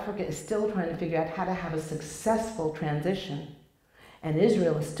 South Africa is still trying to figure out how to have a successful transition. And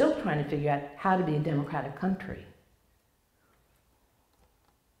Israel is still trying to figure out how to be a democratic country.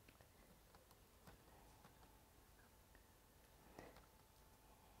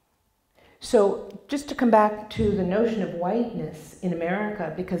 So just to come back to the notion of whiteness in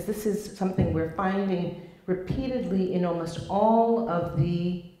America, because this is something we're finding repeatedly in almost all of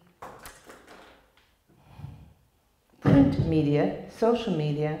the print media, social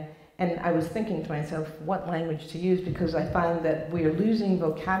media, And I was thinking to myself what language to use, because I find that we are losing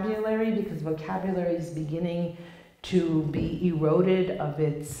vocabulary, because vocabulary is beginning to be eroded of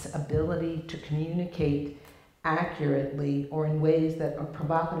its ability to communicate accurately or in ways that are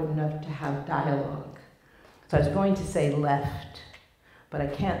provocative enough to have dialogue. So I was going to say left, but I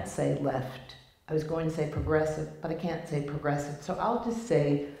can't say left. I was going to say progressive, but I can't say progressive. So I'll just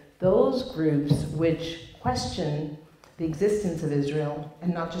say those groups which question the existence of Israel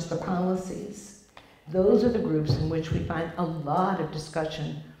and not just the policies. Those are the groups in which we find a lot of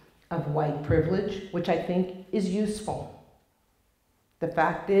discussion of white privilege, which I think is useful. The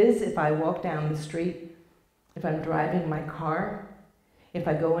fact is, if I walk down the street, if I'm driving my car, if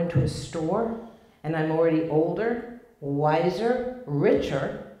I go into a store and I'm already older, wiser,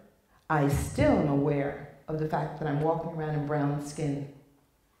 richer, I still am aware of the fact that I'm walking around in brown skin.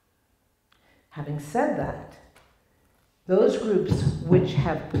 Having said that, those groups which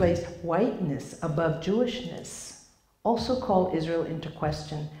have placed whiteness above Jewishness also call Israel into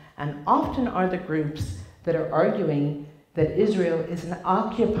question, and often are the groups that are arguing that Israel is an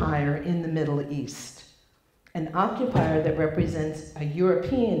occupier in the Middle East, an occupier that represents a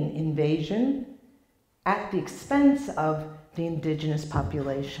European invasion at the expense of the indigenous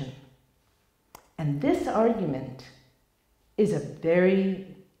population. And this argument is a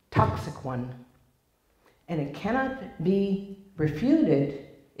very toxic one, and it cannot be refuted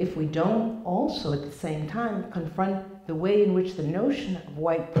if we don't also at the same time confront the way in which the notion of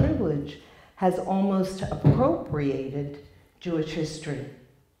white privilege has almost appropriated Jewish history.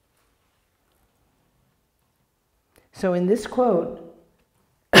 So in this quote,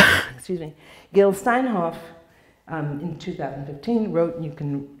 excuse me, Gil Steinhoff in 2015 wrote, and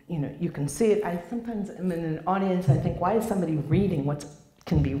you can see it. I sometimes am in an audience and I think, why is somebody reading what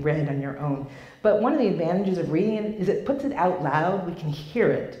can be read on your own? But one of the advantages of reading it is it puts it out loud. We can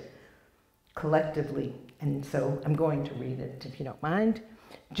hear it collectively. And so I'm going to read it, if you don't mind.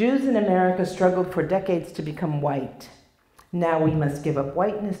 Jews in America struggled for decades to become white. Now we must give up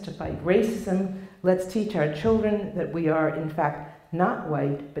whiteness to fight racism. Let's teach our children that we are, in fact, not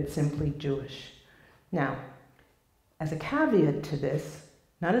white, but simply Jewish. Now, as a caveat to this,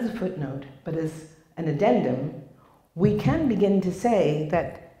 not as a footnote, but as an addendum, we can begin to say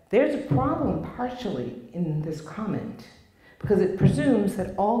that there's a problem partially in this comment, because it presumes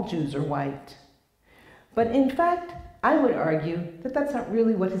that all Jews are white. But in fact, I would argue that that's not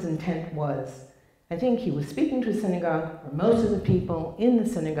really what his intent was. I think he was speaking to a synagogue where most of the people in the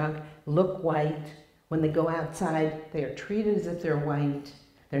synagogue look white. When they go outside, they are treated as if they're white.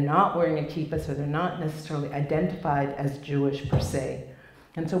 They're not wearing a kippah, so they're not necessarily identified as Jewish per se.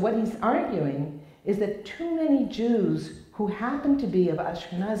 And so what he's arguing is that too many Jews who happen to be of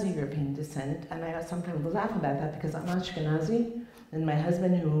Ashkenazi European descent, and I sometimes laugh about that because I'm Ashkenazi, and my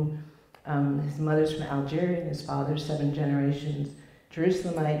husband, who his mother's from Algeria and his father's 7 generations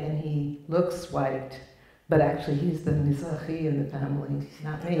Jerusalemite, and he looks white, but actually he's the Mizrahi in the family,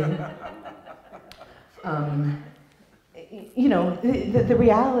 not me. The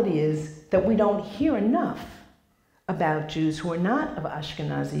reality is that we don't hear enough about Jews who are not of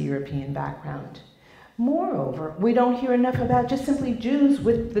Ashkenazi European background. Moreover, we don't hear enough about just simply Jews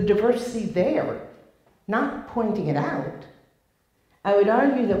with the diversity there, not pointing it out. I would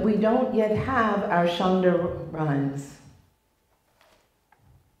argue that we don't yet have our Shonda Rhimes.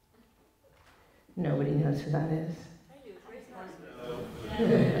 Nobody knows who that is?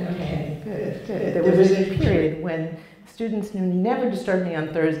 Good, okay, good. There was a period when students knew never disturb me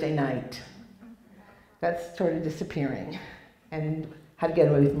on Thursday night. That's sort of disappearing. And How to Get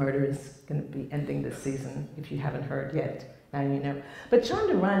Away with Murder is going to be ending this season, if you haven't heard yet. Now you know. But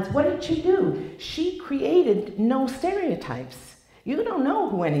Shonda Rhimes, what did she do? She created no stereotypes. You don't know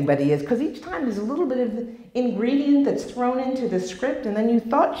who anybody is, because each time there's a little bit of ingredient that's thrown into the script, and then you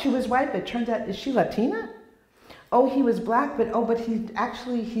thought she was white, but it turns out, is she Latina? Oh, he was black, but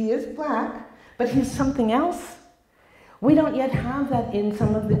he is black, but he's something else. We don't yet have that in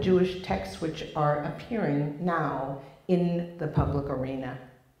some of the Jewish texts which are appearing now in the public arena.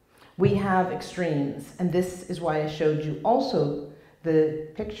 We have extremes, and this is why I showed you also the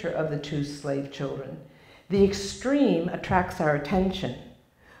picture of the 2 slave children. The extreme attracts our attention,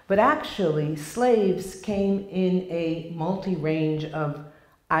 but actually slaves came in a multi-range of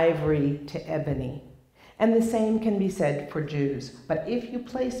ivory to ebony. And the same can be said for Jews. But if you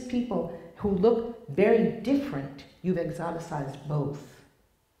place people who look very different, you've exoticized both.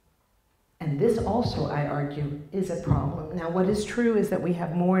 And this also, I argue, is a problem. Now, what is true is that we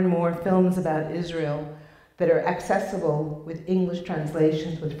have more and more films about Israel that are accessible with English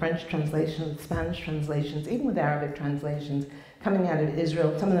translations, with French translations, with Spanish translations, even with Arabic translations, coming out of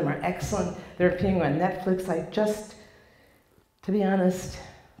Israel. Some of them are excellent. They're appearing on Netflix. I just, to be honest,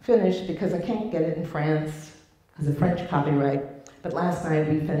 finished because I can't get it in France because of French copyright. But last night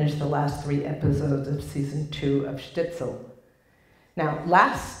we finished the last 3 episodes of season 2 of Stitzel. Now,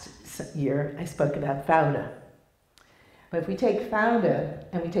 last year I spoke about Fauda. But if we take Fauda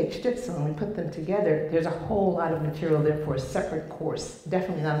and we take Stitzel and we put them together, there's a whole lot of material there for a separate course.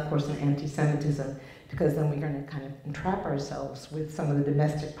 Definitely not a course in anti-Semitism, because then we're going to kind of entrap ourselves with some of the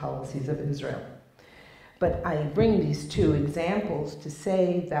domestic policies of Israel. But I bring these 2 examples to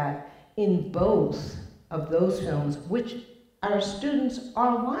say that in both of those films, which our students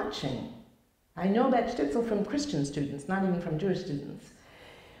are watching, I know about Stitzel from Christian students, not even from Jewish students,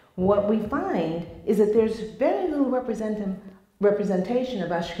 what we find is that there's very little representation of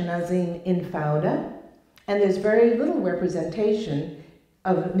Ashkenazim in Fauda, and there's very little representation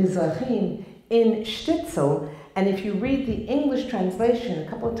of Mizrahim in Stitzel. And if you read the English translation, a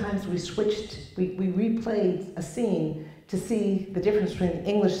couple of times we replayed a scene to see the difference between the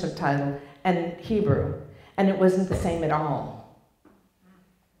English subtitle and Hebrew, and it wasn't the same at all.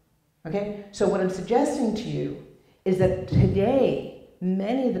 Okay? So what I'm suggesting to you is that today,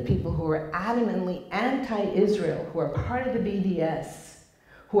 many of the people who are adamantly anti-Israel, who are part of the BDS,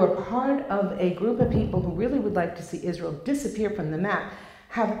 who are part of a group of people who really would like to see Israel disappear from the map,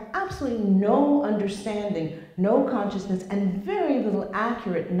 have absolutely no understanding, no consciousness, and very little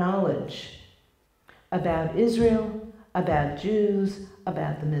accurate knowledge about Israel, about Jews,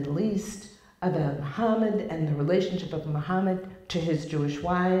 about the Middle East, about Muhammad and the relationship of Muhammad to his Jewish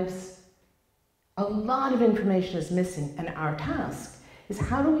wives. A lot of information is missing, and our task is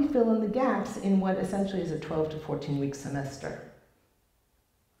how do we fill in the gaps in what essentially is a 12 to 14-week semester?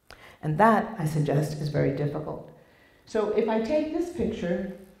 And that, I suggest, is very difficult. So if I take this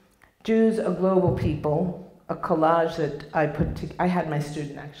picture, Jews, a global people, a collage that I had my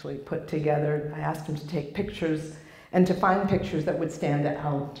student actually put together. I asked him to take pictures and to find pictures that would stand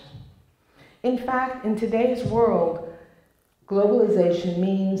out. In fact, in today's world, globalization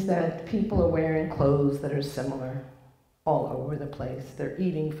means that people are wearing clothes that are similar all over the place. They're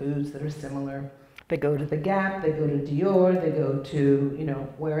eating foods that are similar. They go to the Gap, they go to Dior, they go to,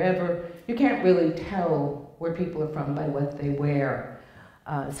 wherever. You can't really tell where people are from by what they wear.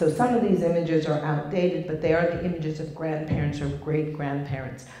 So some of these images are outdated, but they are the images of grandparents or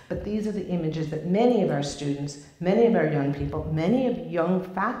great-grandparents. But these are the images that many of our students, many of our young people, many of young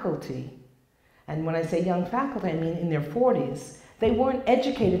faculty, and when I say young faculty, I mean in their 40s, they weren't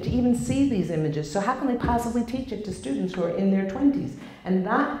educated to even see these images, so how can they possibly teach it to students who are in their 20s? And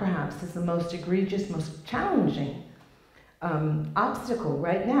that, perhaps, is the most egregious, most challenging obstacle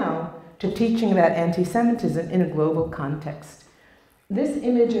right now to teaching about anti-Semitism in a global context. This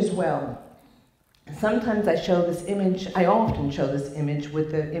image as well. Sometimes I show this image, I often show this image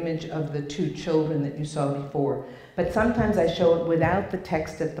with the image of the 2 children that you saw before, but sometimes I show it without the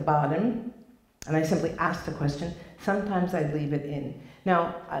text at the bottom, and I simply ask the question. Sometimes I leave it in.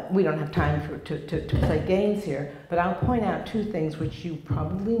 Now, we don't have time to play games here, but I'll point out 2 things which you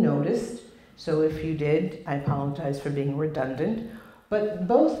probably noticed. So if you did, I apologize for being redundant. But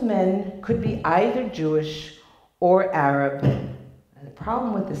both men could be either Jewish or Arab. And the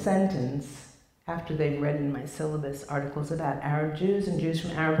problem with the sentence, after they've read in my syllabus articles about Arab Jews and Jews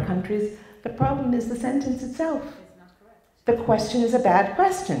from Arab countries, the problem is the sentence itself. It's not correct. The question is a bad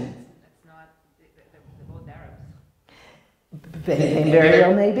question. They very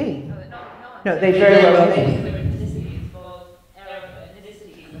well may be. No, they very well may be. Ethnicities, both Arab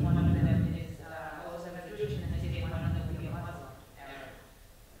ethnicities. One of them is also a Jewish ethnicity, and one of them would be a Muslim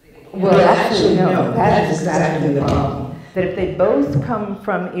Arab. Well, actually, no. That is exactly the problem. That if they both come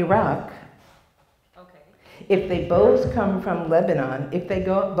from Iraq, Okay. if they both come from Lebanon, if they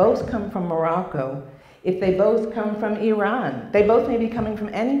both come from Morocco, if they both come from Iran, they both may be coming from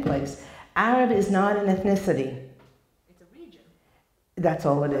any place. Arab is not an ethnicity. That's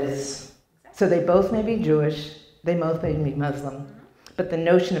all it is. So they both may be Jewish, they both may be Muslim, but the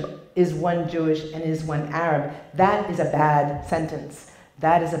notion of is one Jewish and is one Arab, that is a bad sentence.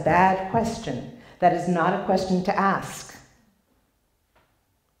 That is a bad question. That is not a question to ask.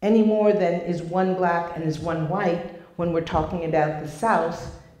 Any more than is one black and is one white when we're talking about the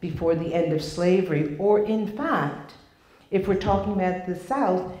South before the end of slavery, or in fact, if we're talking about the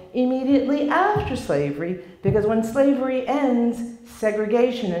South immediately after slavery, because when slavery ends,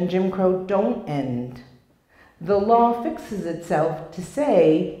 segregation and Jim Crow don't end. The law fixes itself to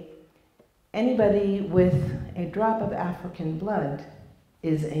say anybody with a drop of African blood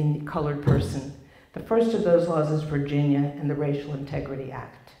is a colored person. The first of those laws is Virginia and the Racial Integrity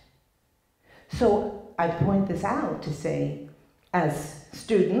Act. So I point this out to say, as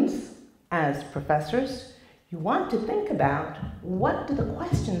students, as professors, you want to think about what do the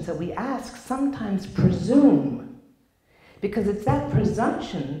questions that we ask sometimes presume? Because it's that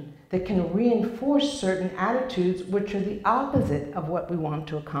presumption that can reinforce certain attitudes which are the opposite of what we want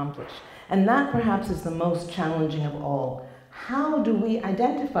to accomplish. And that perhaps is the most challenging of all. How do we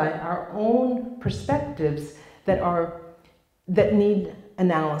identify our own perspectives that need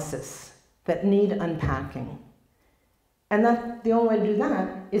analysis, that need unpacking? And the only way to do that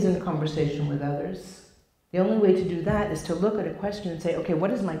is in conversation with others. The only way to do that is to look at a question and say, okay, what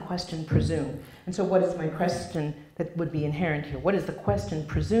does my question presume? And so what is my question that would be inherent here? What does the question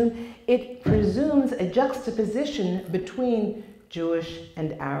presume? It presumes a juxtaposition between Jewish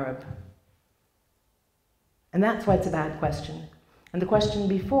and Arab. And that's why it's a bad question. And the question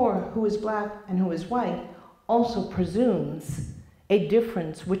before, who is black and who is white, also presumes a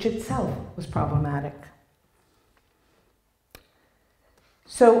difference which itself was problematic.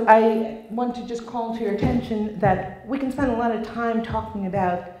 So I want to just call to your attention that we can spend a lot of time talking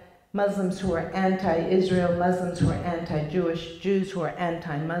about Muslims who are anti-Israel, Muslims who are anti-Jewish, Jews who are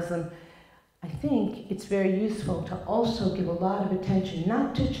anti-Muslim. I think it's very useful to also give a lot of attention,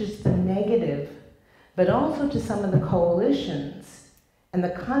 not to just the negative, but also to some of the coalitions and the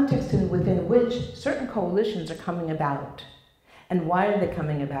context within which certain coalitions are coming about. And why are they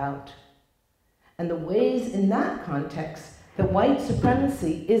coming about? And the ways in that context that white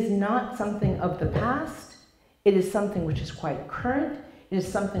supremacy is not something of the past, it is something which is quite current, it is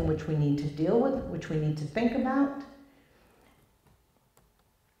something which we need to deal with, which we need to think about.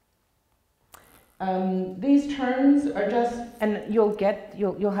 These terms are just, and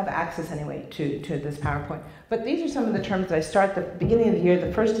you'll have access anyway to this PowerPoint, but these are some of the terms that I start at the beginning of the year,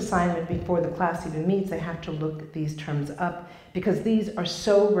 the first assignment before the class even meets, I have to look at these terms up because these are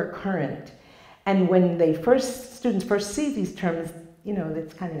so recurrent. And when students first see these terms, you know,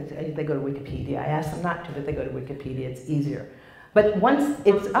 it's kind of, they go to Wikipedia. I ask them not to, but they go to Wikipedia, it's easier. But once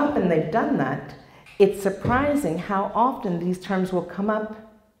it's up and they've done that, it's surprising how often these terms will come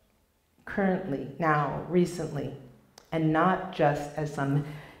up currently, now, recently, and not just as some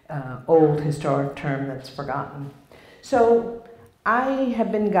old historic term that's forgotten. So I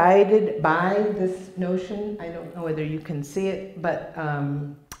have been guided by this notion. I don't know whether you can see it, but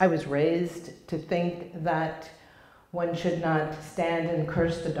I was raised to think that one should not stand and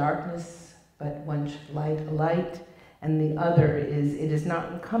curse the darkness, but one should light a light. And the other is, it is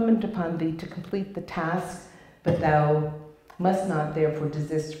not incumbent upon thee to complete the task, but thou must not therefore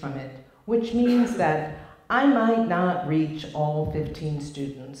desist from it. Which means that I might not reach all 15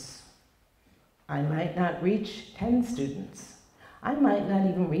 students. I might not reach 10 students. I might not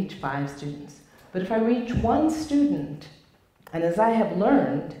even reach 5 students. But if I reach one student, and as I have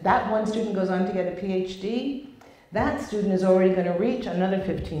learned, that one student goes on to get a PhD, that student is already going to reach another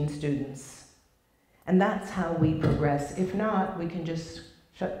 15 students. And that's how we progress. If not, we can just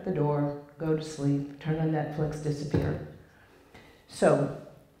shut the door, go to sleep, turn on Netflix, disappear. So,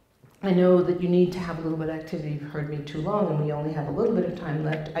 I know that you need to have a little bit of activity. You've heard me too long, and we only have a little bit of time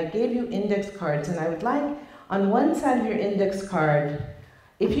left. I gave you index cards, and I would like, on one side of your index card,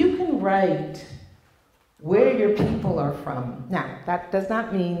 if you can write where your people are from. Now, that does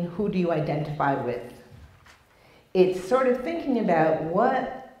not mean who do you identify with. It's sort of thinking about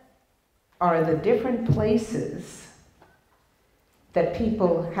what are the different places that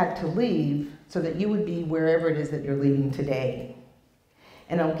people had to leave so that you would be wherever it is that you're leaving today.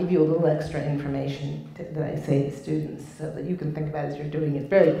 And I'll give you a little extra information that I say to students so that you can think about as you're doing it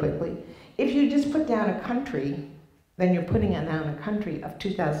very quickly. If you just put down a country, then you're putting down a country of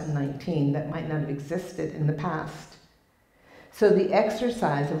 2019 that might not have existed in the past. So the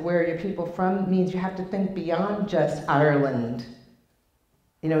exercise of where are your people from means you have to think beyond just Ireland.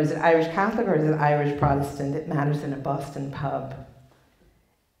 You know, is it Irish Catholic or is it Irish Protestant? It matters in a Boston pub.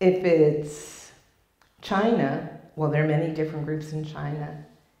 If it's China, well, there are many different groups in China.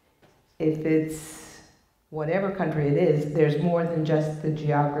 If it's whatever country it is, there's more than just the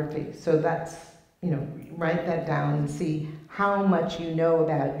geography. So that's, you know, write that down and see how much you know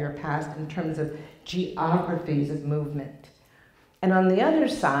about your past in terms of geographies of movement. And on the other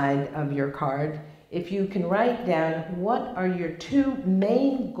side of your card, if you can write down what are your 2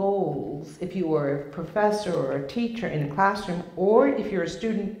 main goals if you are a professor or a teacher in a classroom, or if you're a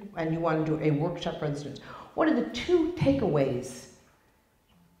student and you want to do a workshop for the students. What are the 2 takeaways?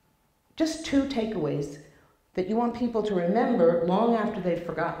 Just 2 takeaways that you want people to remember long after they've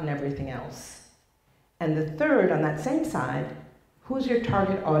forgotten everything else. And the third, on that same side, who's your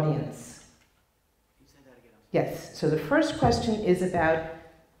target audience? Yes, so the first question is about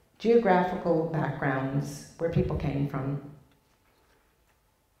geographical backgrounds, where people came from.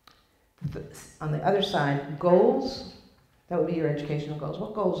 On the other side, goals, that would be your educational goals.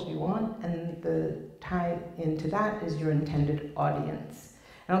 What goals do you want? And the tie into that is your intended audience.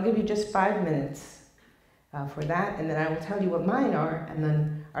 And I'll give you just 5 minutes for that, and then I will tell you what mine are, and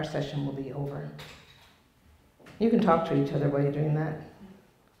then our session will be over. You can talk to each other while you're doing that.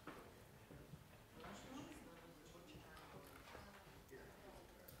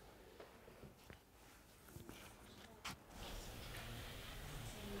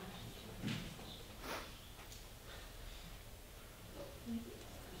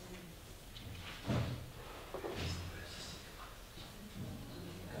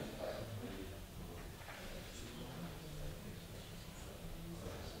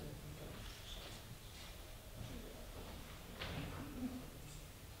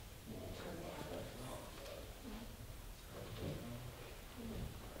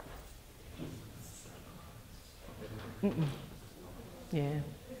 Yeah.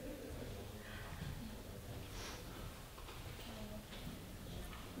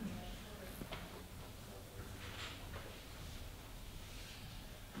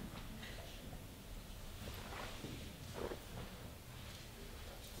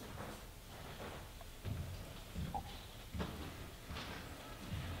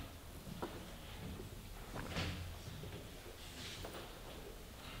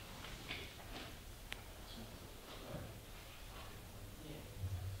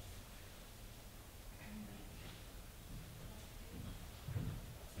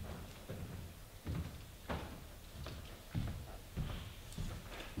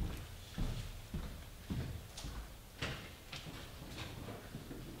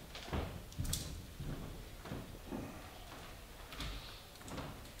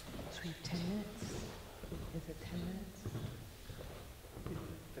 We have 10 minutes. Is it 10 minutes?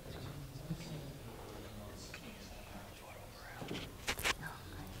 Okay.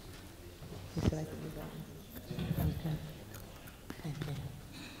 You said I could do that. Okay. Thank you.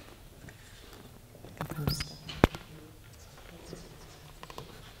 I'm stuck.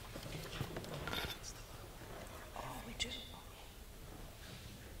 Oh, we do.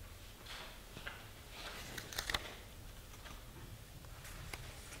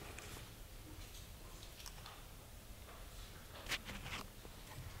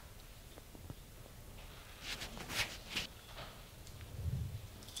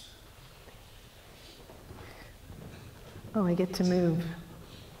 Oh, I get to move.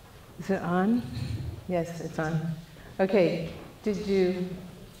 Is it on? Yes, it's on. Okay, did you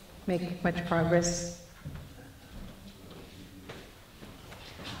make much progress?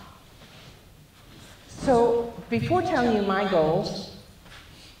 So, before telling you my goals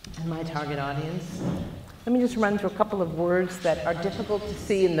and my target audience, let me just run through a couple of words that are difficult to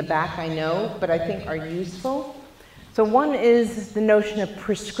see in the back, I know, but I think are useful. So one is the notion of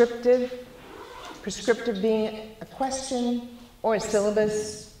prescriptive. Prescriptive being a question or a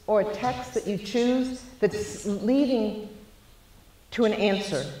syllabus or a text that you choose that's leading to an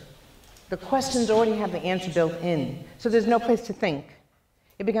answer. The questions already have the answer built in, so there's no place to think.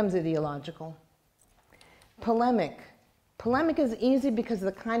 It becomes ideological. Polemic. Polemic is easy because of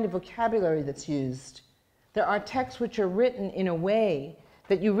the kind of vocabulary that's used. There are texts which are written in a way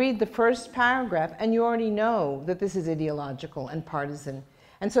that you read the first paragraph and you already know that this is ideological and partisan.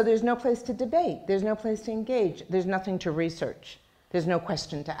 And so there's no place to debate, there's no place to engage, there's nothing to research, there's no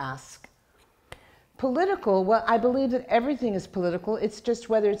question to ask. Political, well, I believe that everything is political, it's just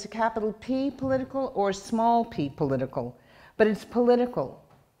whether it's a capital P political or a small p political, but it's political.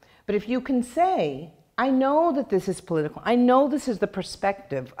 But if you can say, I know that this is political, I know this is the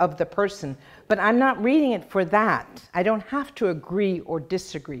perspective of the person, but I'm not reading it for that. I don't have to agree or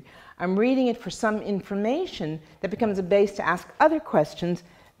disagree. I'm reading it for some information that becomes a base to ask other questions,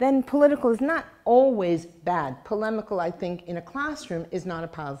 then political is not always bad. Polemical, I think, in a classroom is not a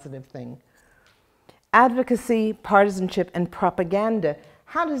positive thing. Advocacy, partisanship, and propaganda.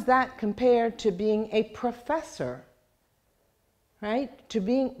 How does that compare to being a professor? Right?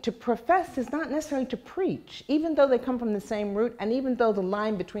 To profess is not necessarily to preach, even though they come from the same root, and even though the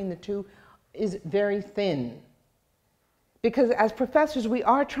line between the two is very thin. Because as professors, we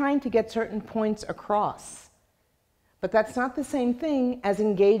are trying to get certain points across. But that's not the same thing as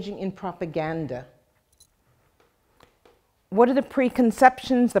engaging in propaganda. What are the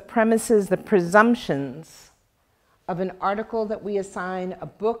preconceptions, the premises, the presumptions of an article that we assign, a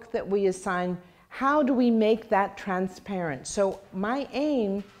book that we assign? How do we make that transparent? So my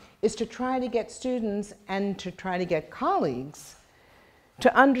aim is to try to get students and to try to get colleagues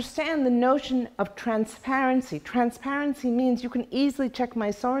to understand the notion of transparency. Transparency means you can easily check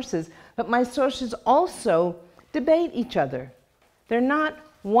my sources, but my sources also debate each other. They're not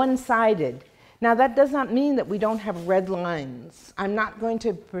one-sided. Now, that does not mean that we don't have red lines. I'm not going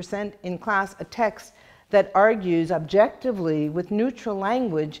to present in class a text that argues objectively with neutral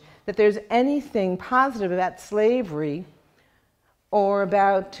language that there's anything positive about slavery or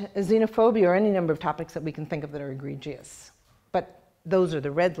about xenophobia or any number of topics that we can think of that are egregious. But those are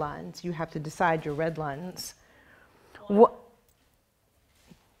the red lines. You have to decide your red lines. Why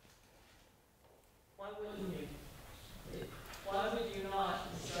wouldn't you? Why would you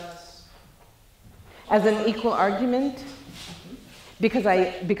not discuss as an equal argument? Because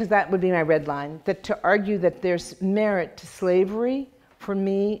that would be my red line. That to argue that there's merit to slavery, for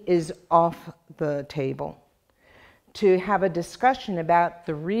me, is off the table. To have a discussion about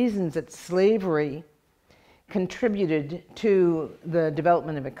the reasons that slavery contributed to the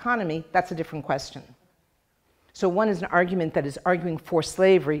development of economy, that's a different question. So one is an argument that is arguing for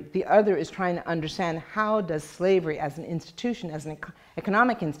slavery. The other is trying to understand how does slavery as an institution, as an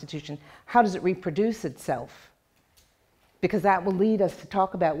economic institution, how does it reproduce itself? Because that will lead us to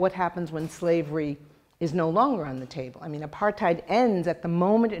talk about what happens when slavery is no longer on the table. I mean, apartheid ends at the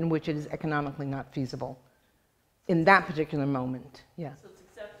moment in which it is economically not feasible. In that particular moment, yeah. So it's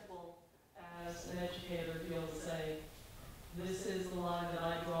acceptable as an educator to be able to say, this is the line that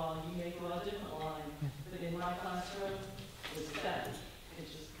I draw, and you may draw a different line, but in my classroom, it's that.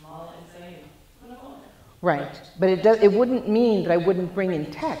 It's just Mala and saying, no. Right, but it wouldn't mean that I wouldn't bring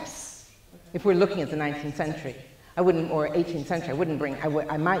in texts if we're looking at the 19th century. I wouldn't, or 18th century, I wouldn't bring,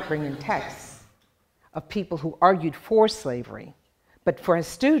 I might bring in texts of people who argued for slavery. But for a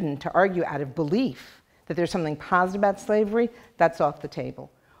student to argue out of belief that there's something positive about slavery, that's off the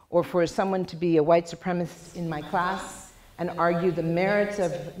table. Or for someone to be a white supremacist in my class and argue the merits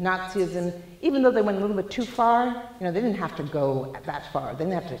of Nazism, even though they went a little bit too far, you know, they didn't have to go that far. They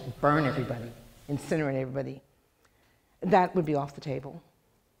didn't have to burn everybody, incinerate everybody. That would be off the table.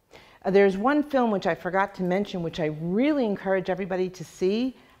 There's one film which I forgot to mention, which I really encourage everybody to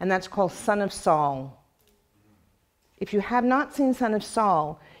see, and that's called Son of Saul. If you have not seen Son of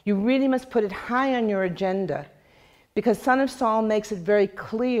Saul, you really must put it high on your agenda, because Son of Saul makes it very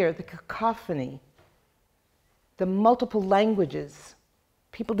clear the cacophony, the multiple languages.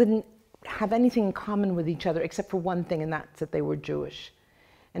 People didn't have anything in common with each other except for one thing, and that's that they were Jewish.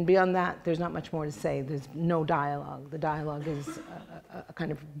 And beyond that, there's not much more to say. There's no dialogue. The dialogue is a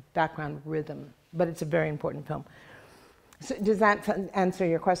kind of background rhythm, but it's a very important film. So does that answer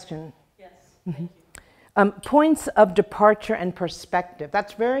your question? Yes, thank you. Points of departure and perspective.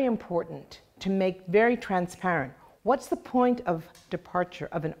 That's very important to make very transparent. What's the point of departure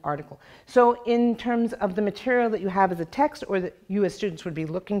of an article? So in terms of the material that you have as a text or that you as students would be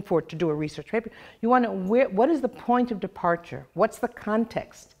looking for to do a research paper, you want to, what is the point of departure? What's the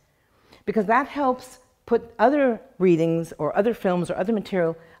context? Because that helps put other readings or other films or other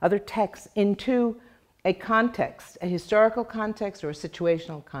material, other texts into a context, a historical context or a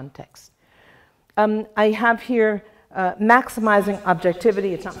situational context. I have here maximizing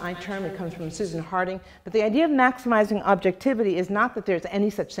objectivity. It's not my term, it comes from Susan Harding. But the idea of maximizing objectivity is not that there's any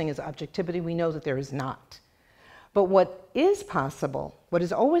such thing as objectivity. We know that there is not. But what is possible, what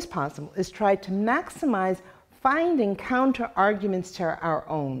is always possible, is try to maximize finding counter-arguments to our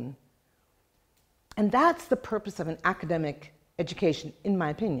own. And that's the purpose of an academic education, in my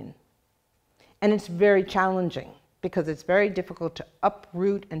opinion. And it's very challenging because it's very difficult to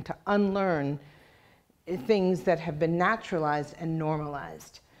uproot and to unlearn things that have been naturalized and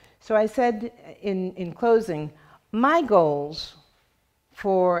normalized. So I said in closing, my goals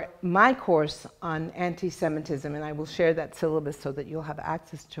for my course on anti-Semitism, and I will share that syllabus so that you'll have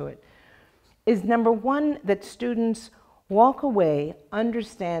access to it, is number one, that students walk away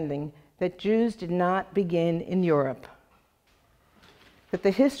understanding that Jews did not begin in Europe. That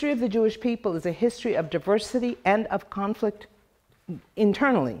the history of the Jewish people is a history of diversity and of conflict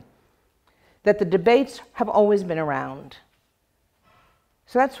internally. That the debates have always been around.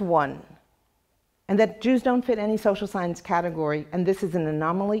 So that's one. And that Jews don't fit any social science category, and this is an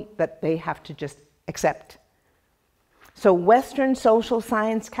anomaly that they have to just accept. So Western social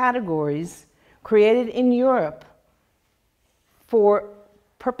science categories created in Europe for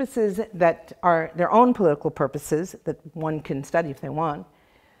purposes that are their own political purposes that one can study if they want,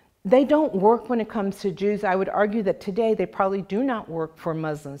 they don't work when it comes to Jews. I would argue that today they probably do not work for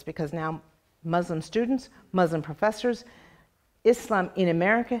Muslims because now Muslim students, Muslim professors, Islam in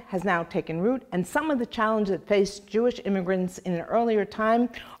America has now taken root, and some of the challenges that faced Jewish immigrants in an earlier time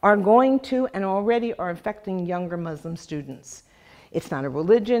are going to and already are affecting younger Muslim students. It's not a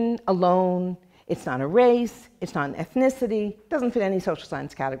religion alone. It's not a race. It's not an ethnicity. It doesn't fit any social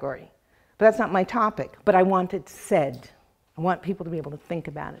science category. But that's not my topic. But I want it said. I want people to be able to think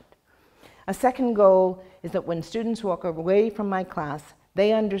about it. A second goal is that when students walk away from my class,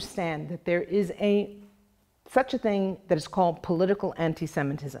 they understand that there is such a thing that is called political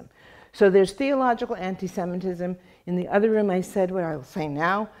anti-Semitism. So there's theological anti-Semitism. In the other room I said what I will say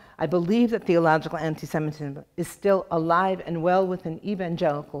now. I believe that theological anti-Semitism is still alive and well within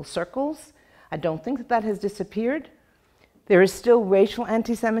evangelical circles. I don't think that that has disappeared. There is still racial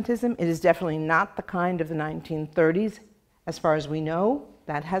anti-Semitism. It is definitely not the kind of the 1930s. As far as we know,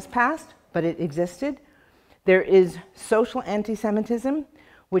 that has passed, but it existed. There is social anti-Semitism,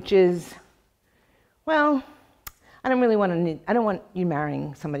 which is, well, I don't want you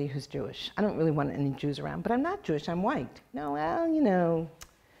marrying somebody who's Jewish. I don't really want any Jews around, but I'm not Jewish, I'm white. No, well, you know.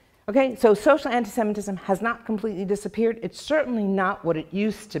 Okay, so social anti-Semitism has not completely disappeared. It's certainly not what it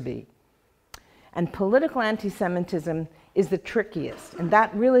used to be. And political anti-Semitism is the trickiest, and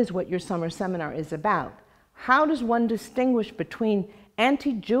that really is what your summer seminar is about. How does one distinguish between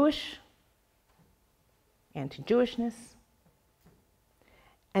anti-Jewishness,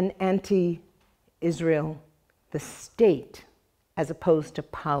 and anti-Israel, the state, as opposed to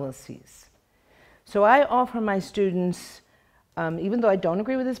policies? So I offer my students, even though I don't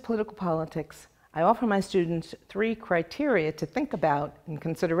agree with his political politics, I offer my students 3 criteria to think about in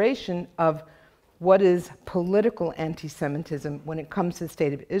consideration of what is political anti-Semitism when it comes to the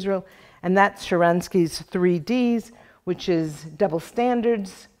state of Israel, and that's Sharansky's 3 Ds, which is double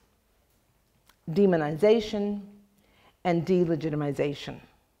standards, demonization, and delegitimization.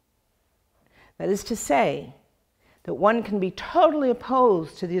 That is to say that one can be totally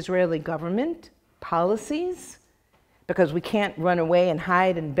opposed to the Israeli government policies because we can't run away and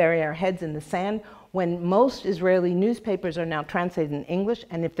hide and bury our heads in the sand when most Israeli newspapers are now translated in English,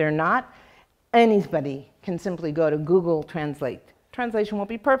 and if they're not, anybody can simply go to Google Translate. Translation won't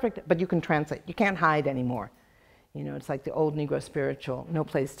be perfect, but you can translate. You can't hide anymore. You know, it's like the old Negro spiritual, no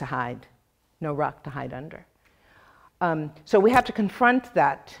place to hide, no rock to hide under. So we have to confront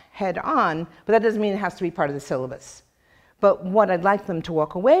that head on, but that doesn't mean it has to be part of the syllabus. But what I'd like them to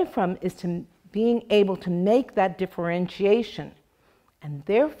walk away from is to being able to make that differentiation and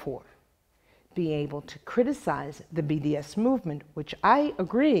therefore be able to criticize the BDS movement, which I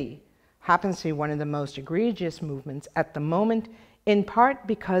agree happens to be one of the most egregious movements at the moment, in part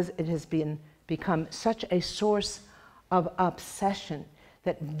because it has become such a source of obsession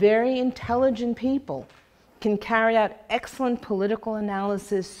that very intelligent people can carry out excellent political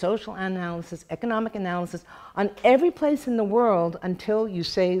analysis, social analysis, economic analysis on every place in the world until you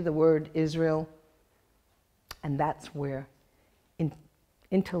say the word Israel, and that's where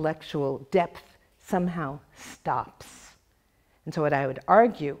intellectual depth somehow stops. And so what I would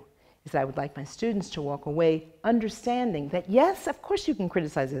argue is that I would like my students to walk away understanding that, yes, of course you can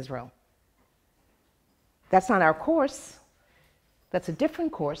criticize Israel. That's not our course. That's a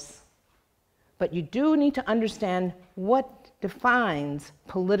different course. But you do need to understand what defines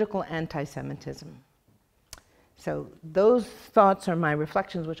political anti-Semitism. So those thoughts are my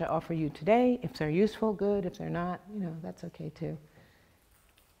reflections which I offer you today. If they're useful, good. If they're not, you know, that's okay too.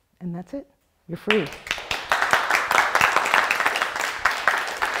 And that's it. You're free.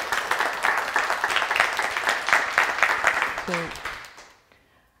 So,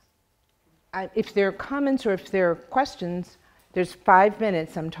 if there are comments or if there are questions, there's 5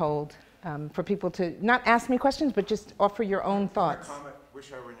 minutes, I'm told, for people to not ask me questions, but just offer your own thoughts. Comment,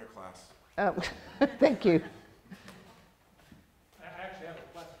 wish I were in your class. Oh, thank you. I actually have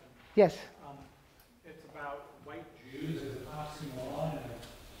a question. Yes. It's about white Jews as an oxymoron, and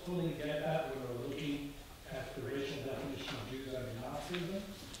I totally get that when we're looking at the racial definition of Jews under Nazism.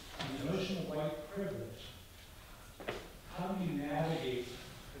 And the notion of white privilege, how do you navigate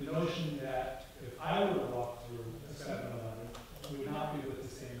the notion that if I were to walk through a 7-Eleven, it would not be with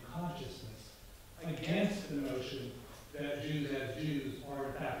the same consciousness, against the notion that Jews as Jews are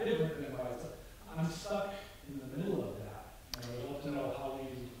in fact different than whites? I'm stuck in the middle of that, and I would love to know how you...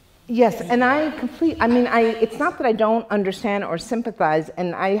 Yes, and it's not that I don't understand or sympathize,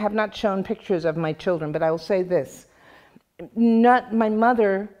 and I have not shown pictures of my children, but I will say this. My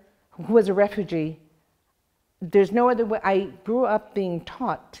mother, who was a refugee, there's no other way. I grew up being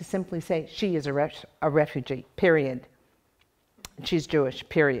taught to simply say she is a refugee, period. She's Jewish,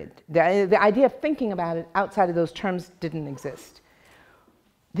 period. The idea of thinking about it outside of those terms didn't exist.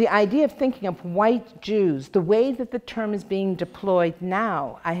 The idea of thinking of white Jews, the way that the term is being deployed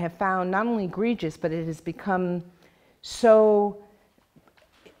now, I have found not only egregious, but it has become so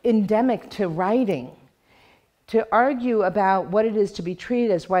endemic to writing, to argue about what it is to be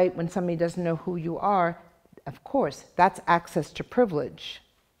treated as white when somebody doesn't know who you are, of course, that's access to privilege.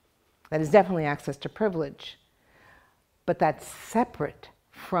 That is definitely access to privilege. But that's separate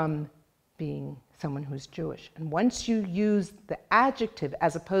from being someone who's Jewish. And once you use the adjective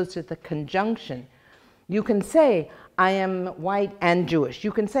as opposed to the conjunction, you can say, I am white and Jewish.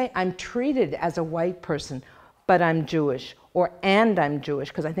 You can say, I'm treated as a white person, but I'm Jewish. Or, and I'm Jewish,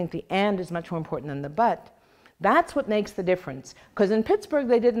 because I think the and is much more important than the but. That's what makes the difference. Because in Pittsburgh,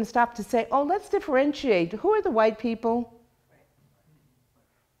 they didn't stop to say, oh, let's differentiate. Who are the white people?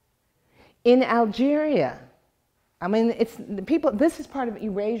 In Algeria, I mean, it's the people, this is part of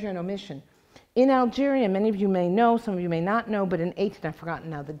Erasure and Omission. In Algeria, many of you may know, some of you may not know, but in 18, I've forgotten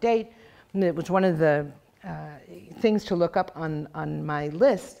now the date, it was one of the things to look up on my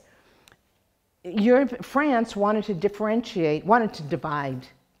list. France wanted to differentiate, wanted to divide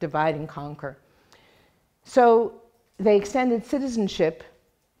and conquer. So they extended citizenship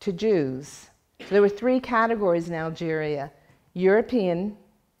to Jews. So there were 3 categories in Algeria: European,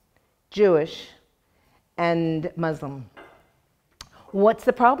 Jewish, and Muslim. What's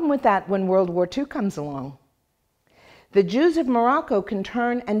the problem with that when World War II comes along? The Jews of Morocco can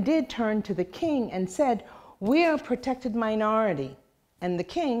turn, and did turn, to the king and said, we are a protected minority. And the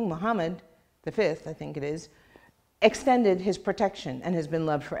king, Mohammed V, I think it is, extended his protection and has been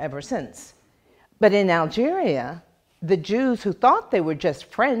loved forever since. But in Algeria, the Jews who thought they were just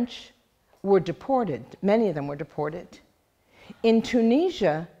French were deported. Many of them were deported. In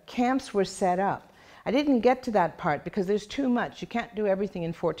Tunisia, camps were set up. I didn't get to that part because there's too much. You can't do everything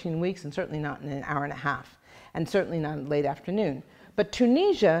in 14 weeks, and certainly not in an hour and a half, and certainly not in late afternoon. But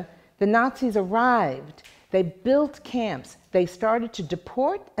Tunisia, the Nazis arrived. They built camps. They started to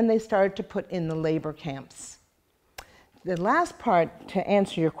deport, and they started to put in the labor camps. The last part, to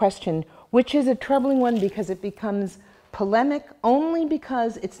answer your question, which is a troubling one because it becomes polemic only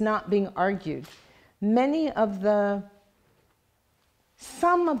because it's not being argued. Some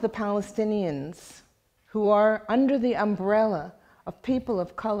of the Palestinians who are under the umbrella of people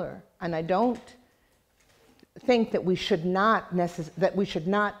of color, and I don't think that we should not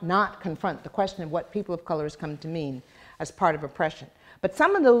confront the question of what people of color has come to mean as part of oppression. But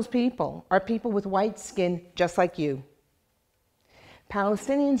some of those people are people with white skin just like you.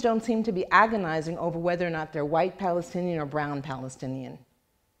 Palestinians don't seem to be agonizing over whether or not they're white Palestinian or brown Palestinian.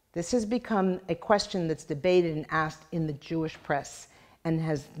 This has become a question that's debated and asked in the Jewish press and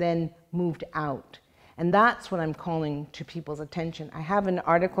has then moved out. And that's what I'm calling to people's attention. I have an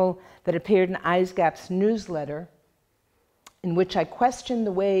article that appeared in ISGAP's newsletter in which I question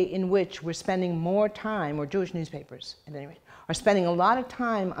the way in which we're spending more time, or Jewish newspapers at any rate, are spending a lot of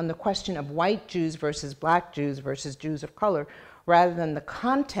time on the question of white Jews versus black Jews versus Jews of color, rather than the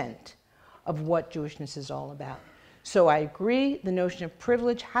content of what Jewishness is all about. So I agree, the notion of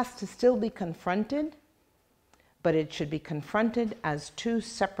privilege has to still be confronted, but it should be confronted as 2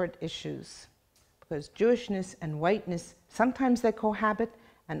 separate issues. Because Jewishness and whiteness, sometimes they cohabit,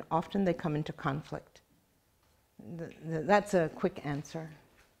 and often they come into conflict. That's a quick answer.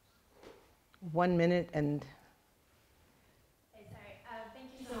 1 minute and... Hey, sorry.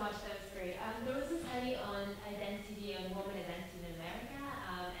 Thank you so much. That was great. There was a study on identity and woman identity in America,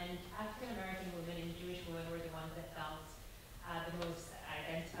 and African American women and Jewish women were the ones that felt the most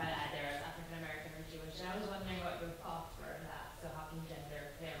identified either as African American or Jewish. And I was wondering what your thoughts were on that. So how can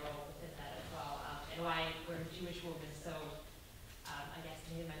gender play a role within that as well? And why were Jewish women so, I guess,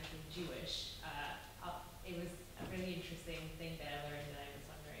 you mentioned Jewish. It was a really interesting thing that I learned, and I was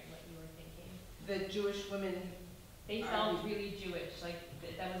wondering what you were thinking. The Jewish women... They felt really Jewish, like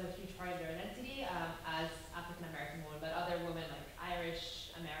that was a huge part of their identity as African American women, but other women like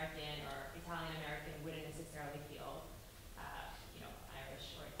Irish American or Italian American wouldn't necessarily feel,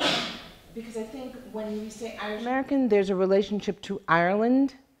 Irish or Italian. Because I think when we say Irish American, there's a relationship to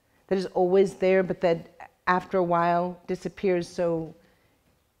Ireland that is always there, but that after a while disappears. So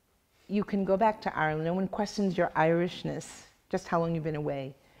you can go back to Ireland. No one questions your Irishness, just how long you've been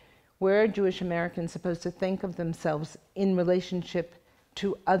away. Where are Jewish Americans supposed to think of themselves in relationship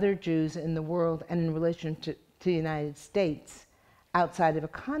to other Jews in the world and in relation to the United States outside of a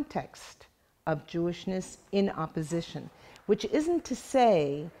context of Jewishness in opposition? Which isn't to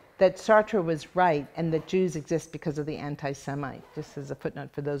say that Sartre was right and that Jews exist because of the anti-Semite, just as a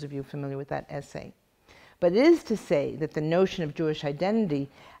footnote for those of you familiar with that essay. But it is to say that the notion of Jewish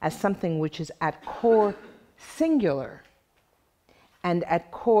identity as something which is at core singular and at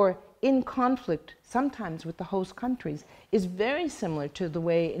core in conflict, sometimes with the host countries, is very similar to the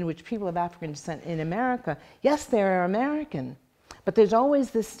way in which people of African descent in America, yes, they are American, but there's always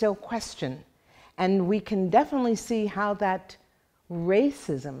this still question. And we can definitely see how that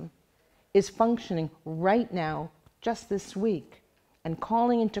racism is functioning right now, just this week, and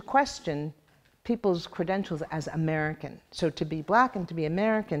calling into question people's credentials as American. So to be black and to be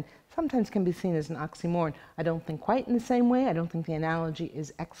American sometimes can be seen as an oxymoron. I don't think quite in the same way. I don't think the analogy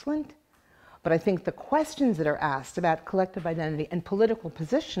is excellent. But I think the questions that are asked about collective identity and political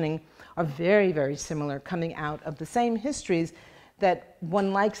positioning are very, very similar, coming out of the same histories that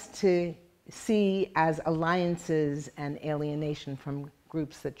one likes to see as alliances and alienation from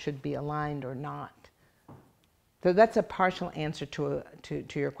groups that should be aligned or not. So that's a partial answer to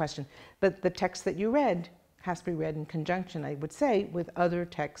your question. But the text that you read has to be read in conjunction, I would say, with other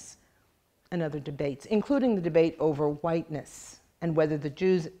texts and other debates, including the debate over whiteness and whether the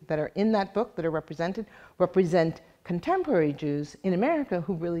Jews that are in that book that are represented represent contemporary Jews in America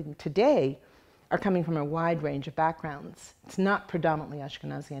who really today are coming from a wide range of backgrounds. It's not predominantly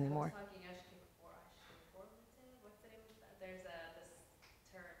Ashkenazi anymore. There's this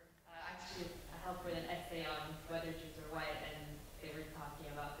term, actually I helped with an essay on whether Jews are white, and they were talking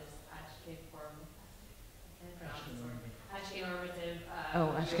about this Ashkenormative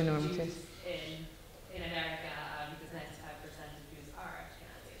Jews in America, because 95% of Jews are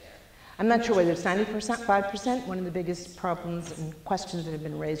Ashkenazi there. I'm not sure whether it's 90%, 5%. One of the biggest problems and questions that have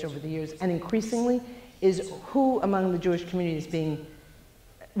been raised over the years, and increasingly, is who among the Jewish community is being,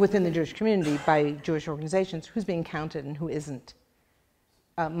 within the Jewish community by Jewish organizations, who's being counted and who isn't.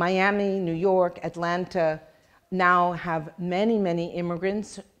 Miami, New York, Atlanta now have many, many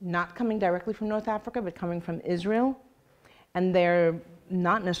immigrants, not coming directly from North Africa, but coming from Israel. And they're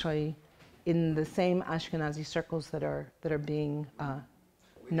not necessarily in the same Ashkenazi circles that are being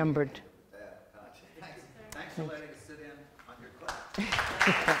numbered. Thanks for letting us sit in on your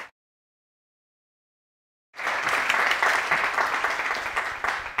class.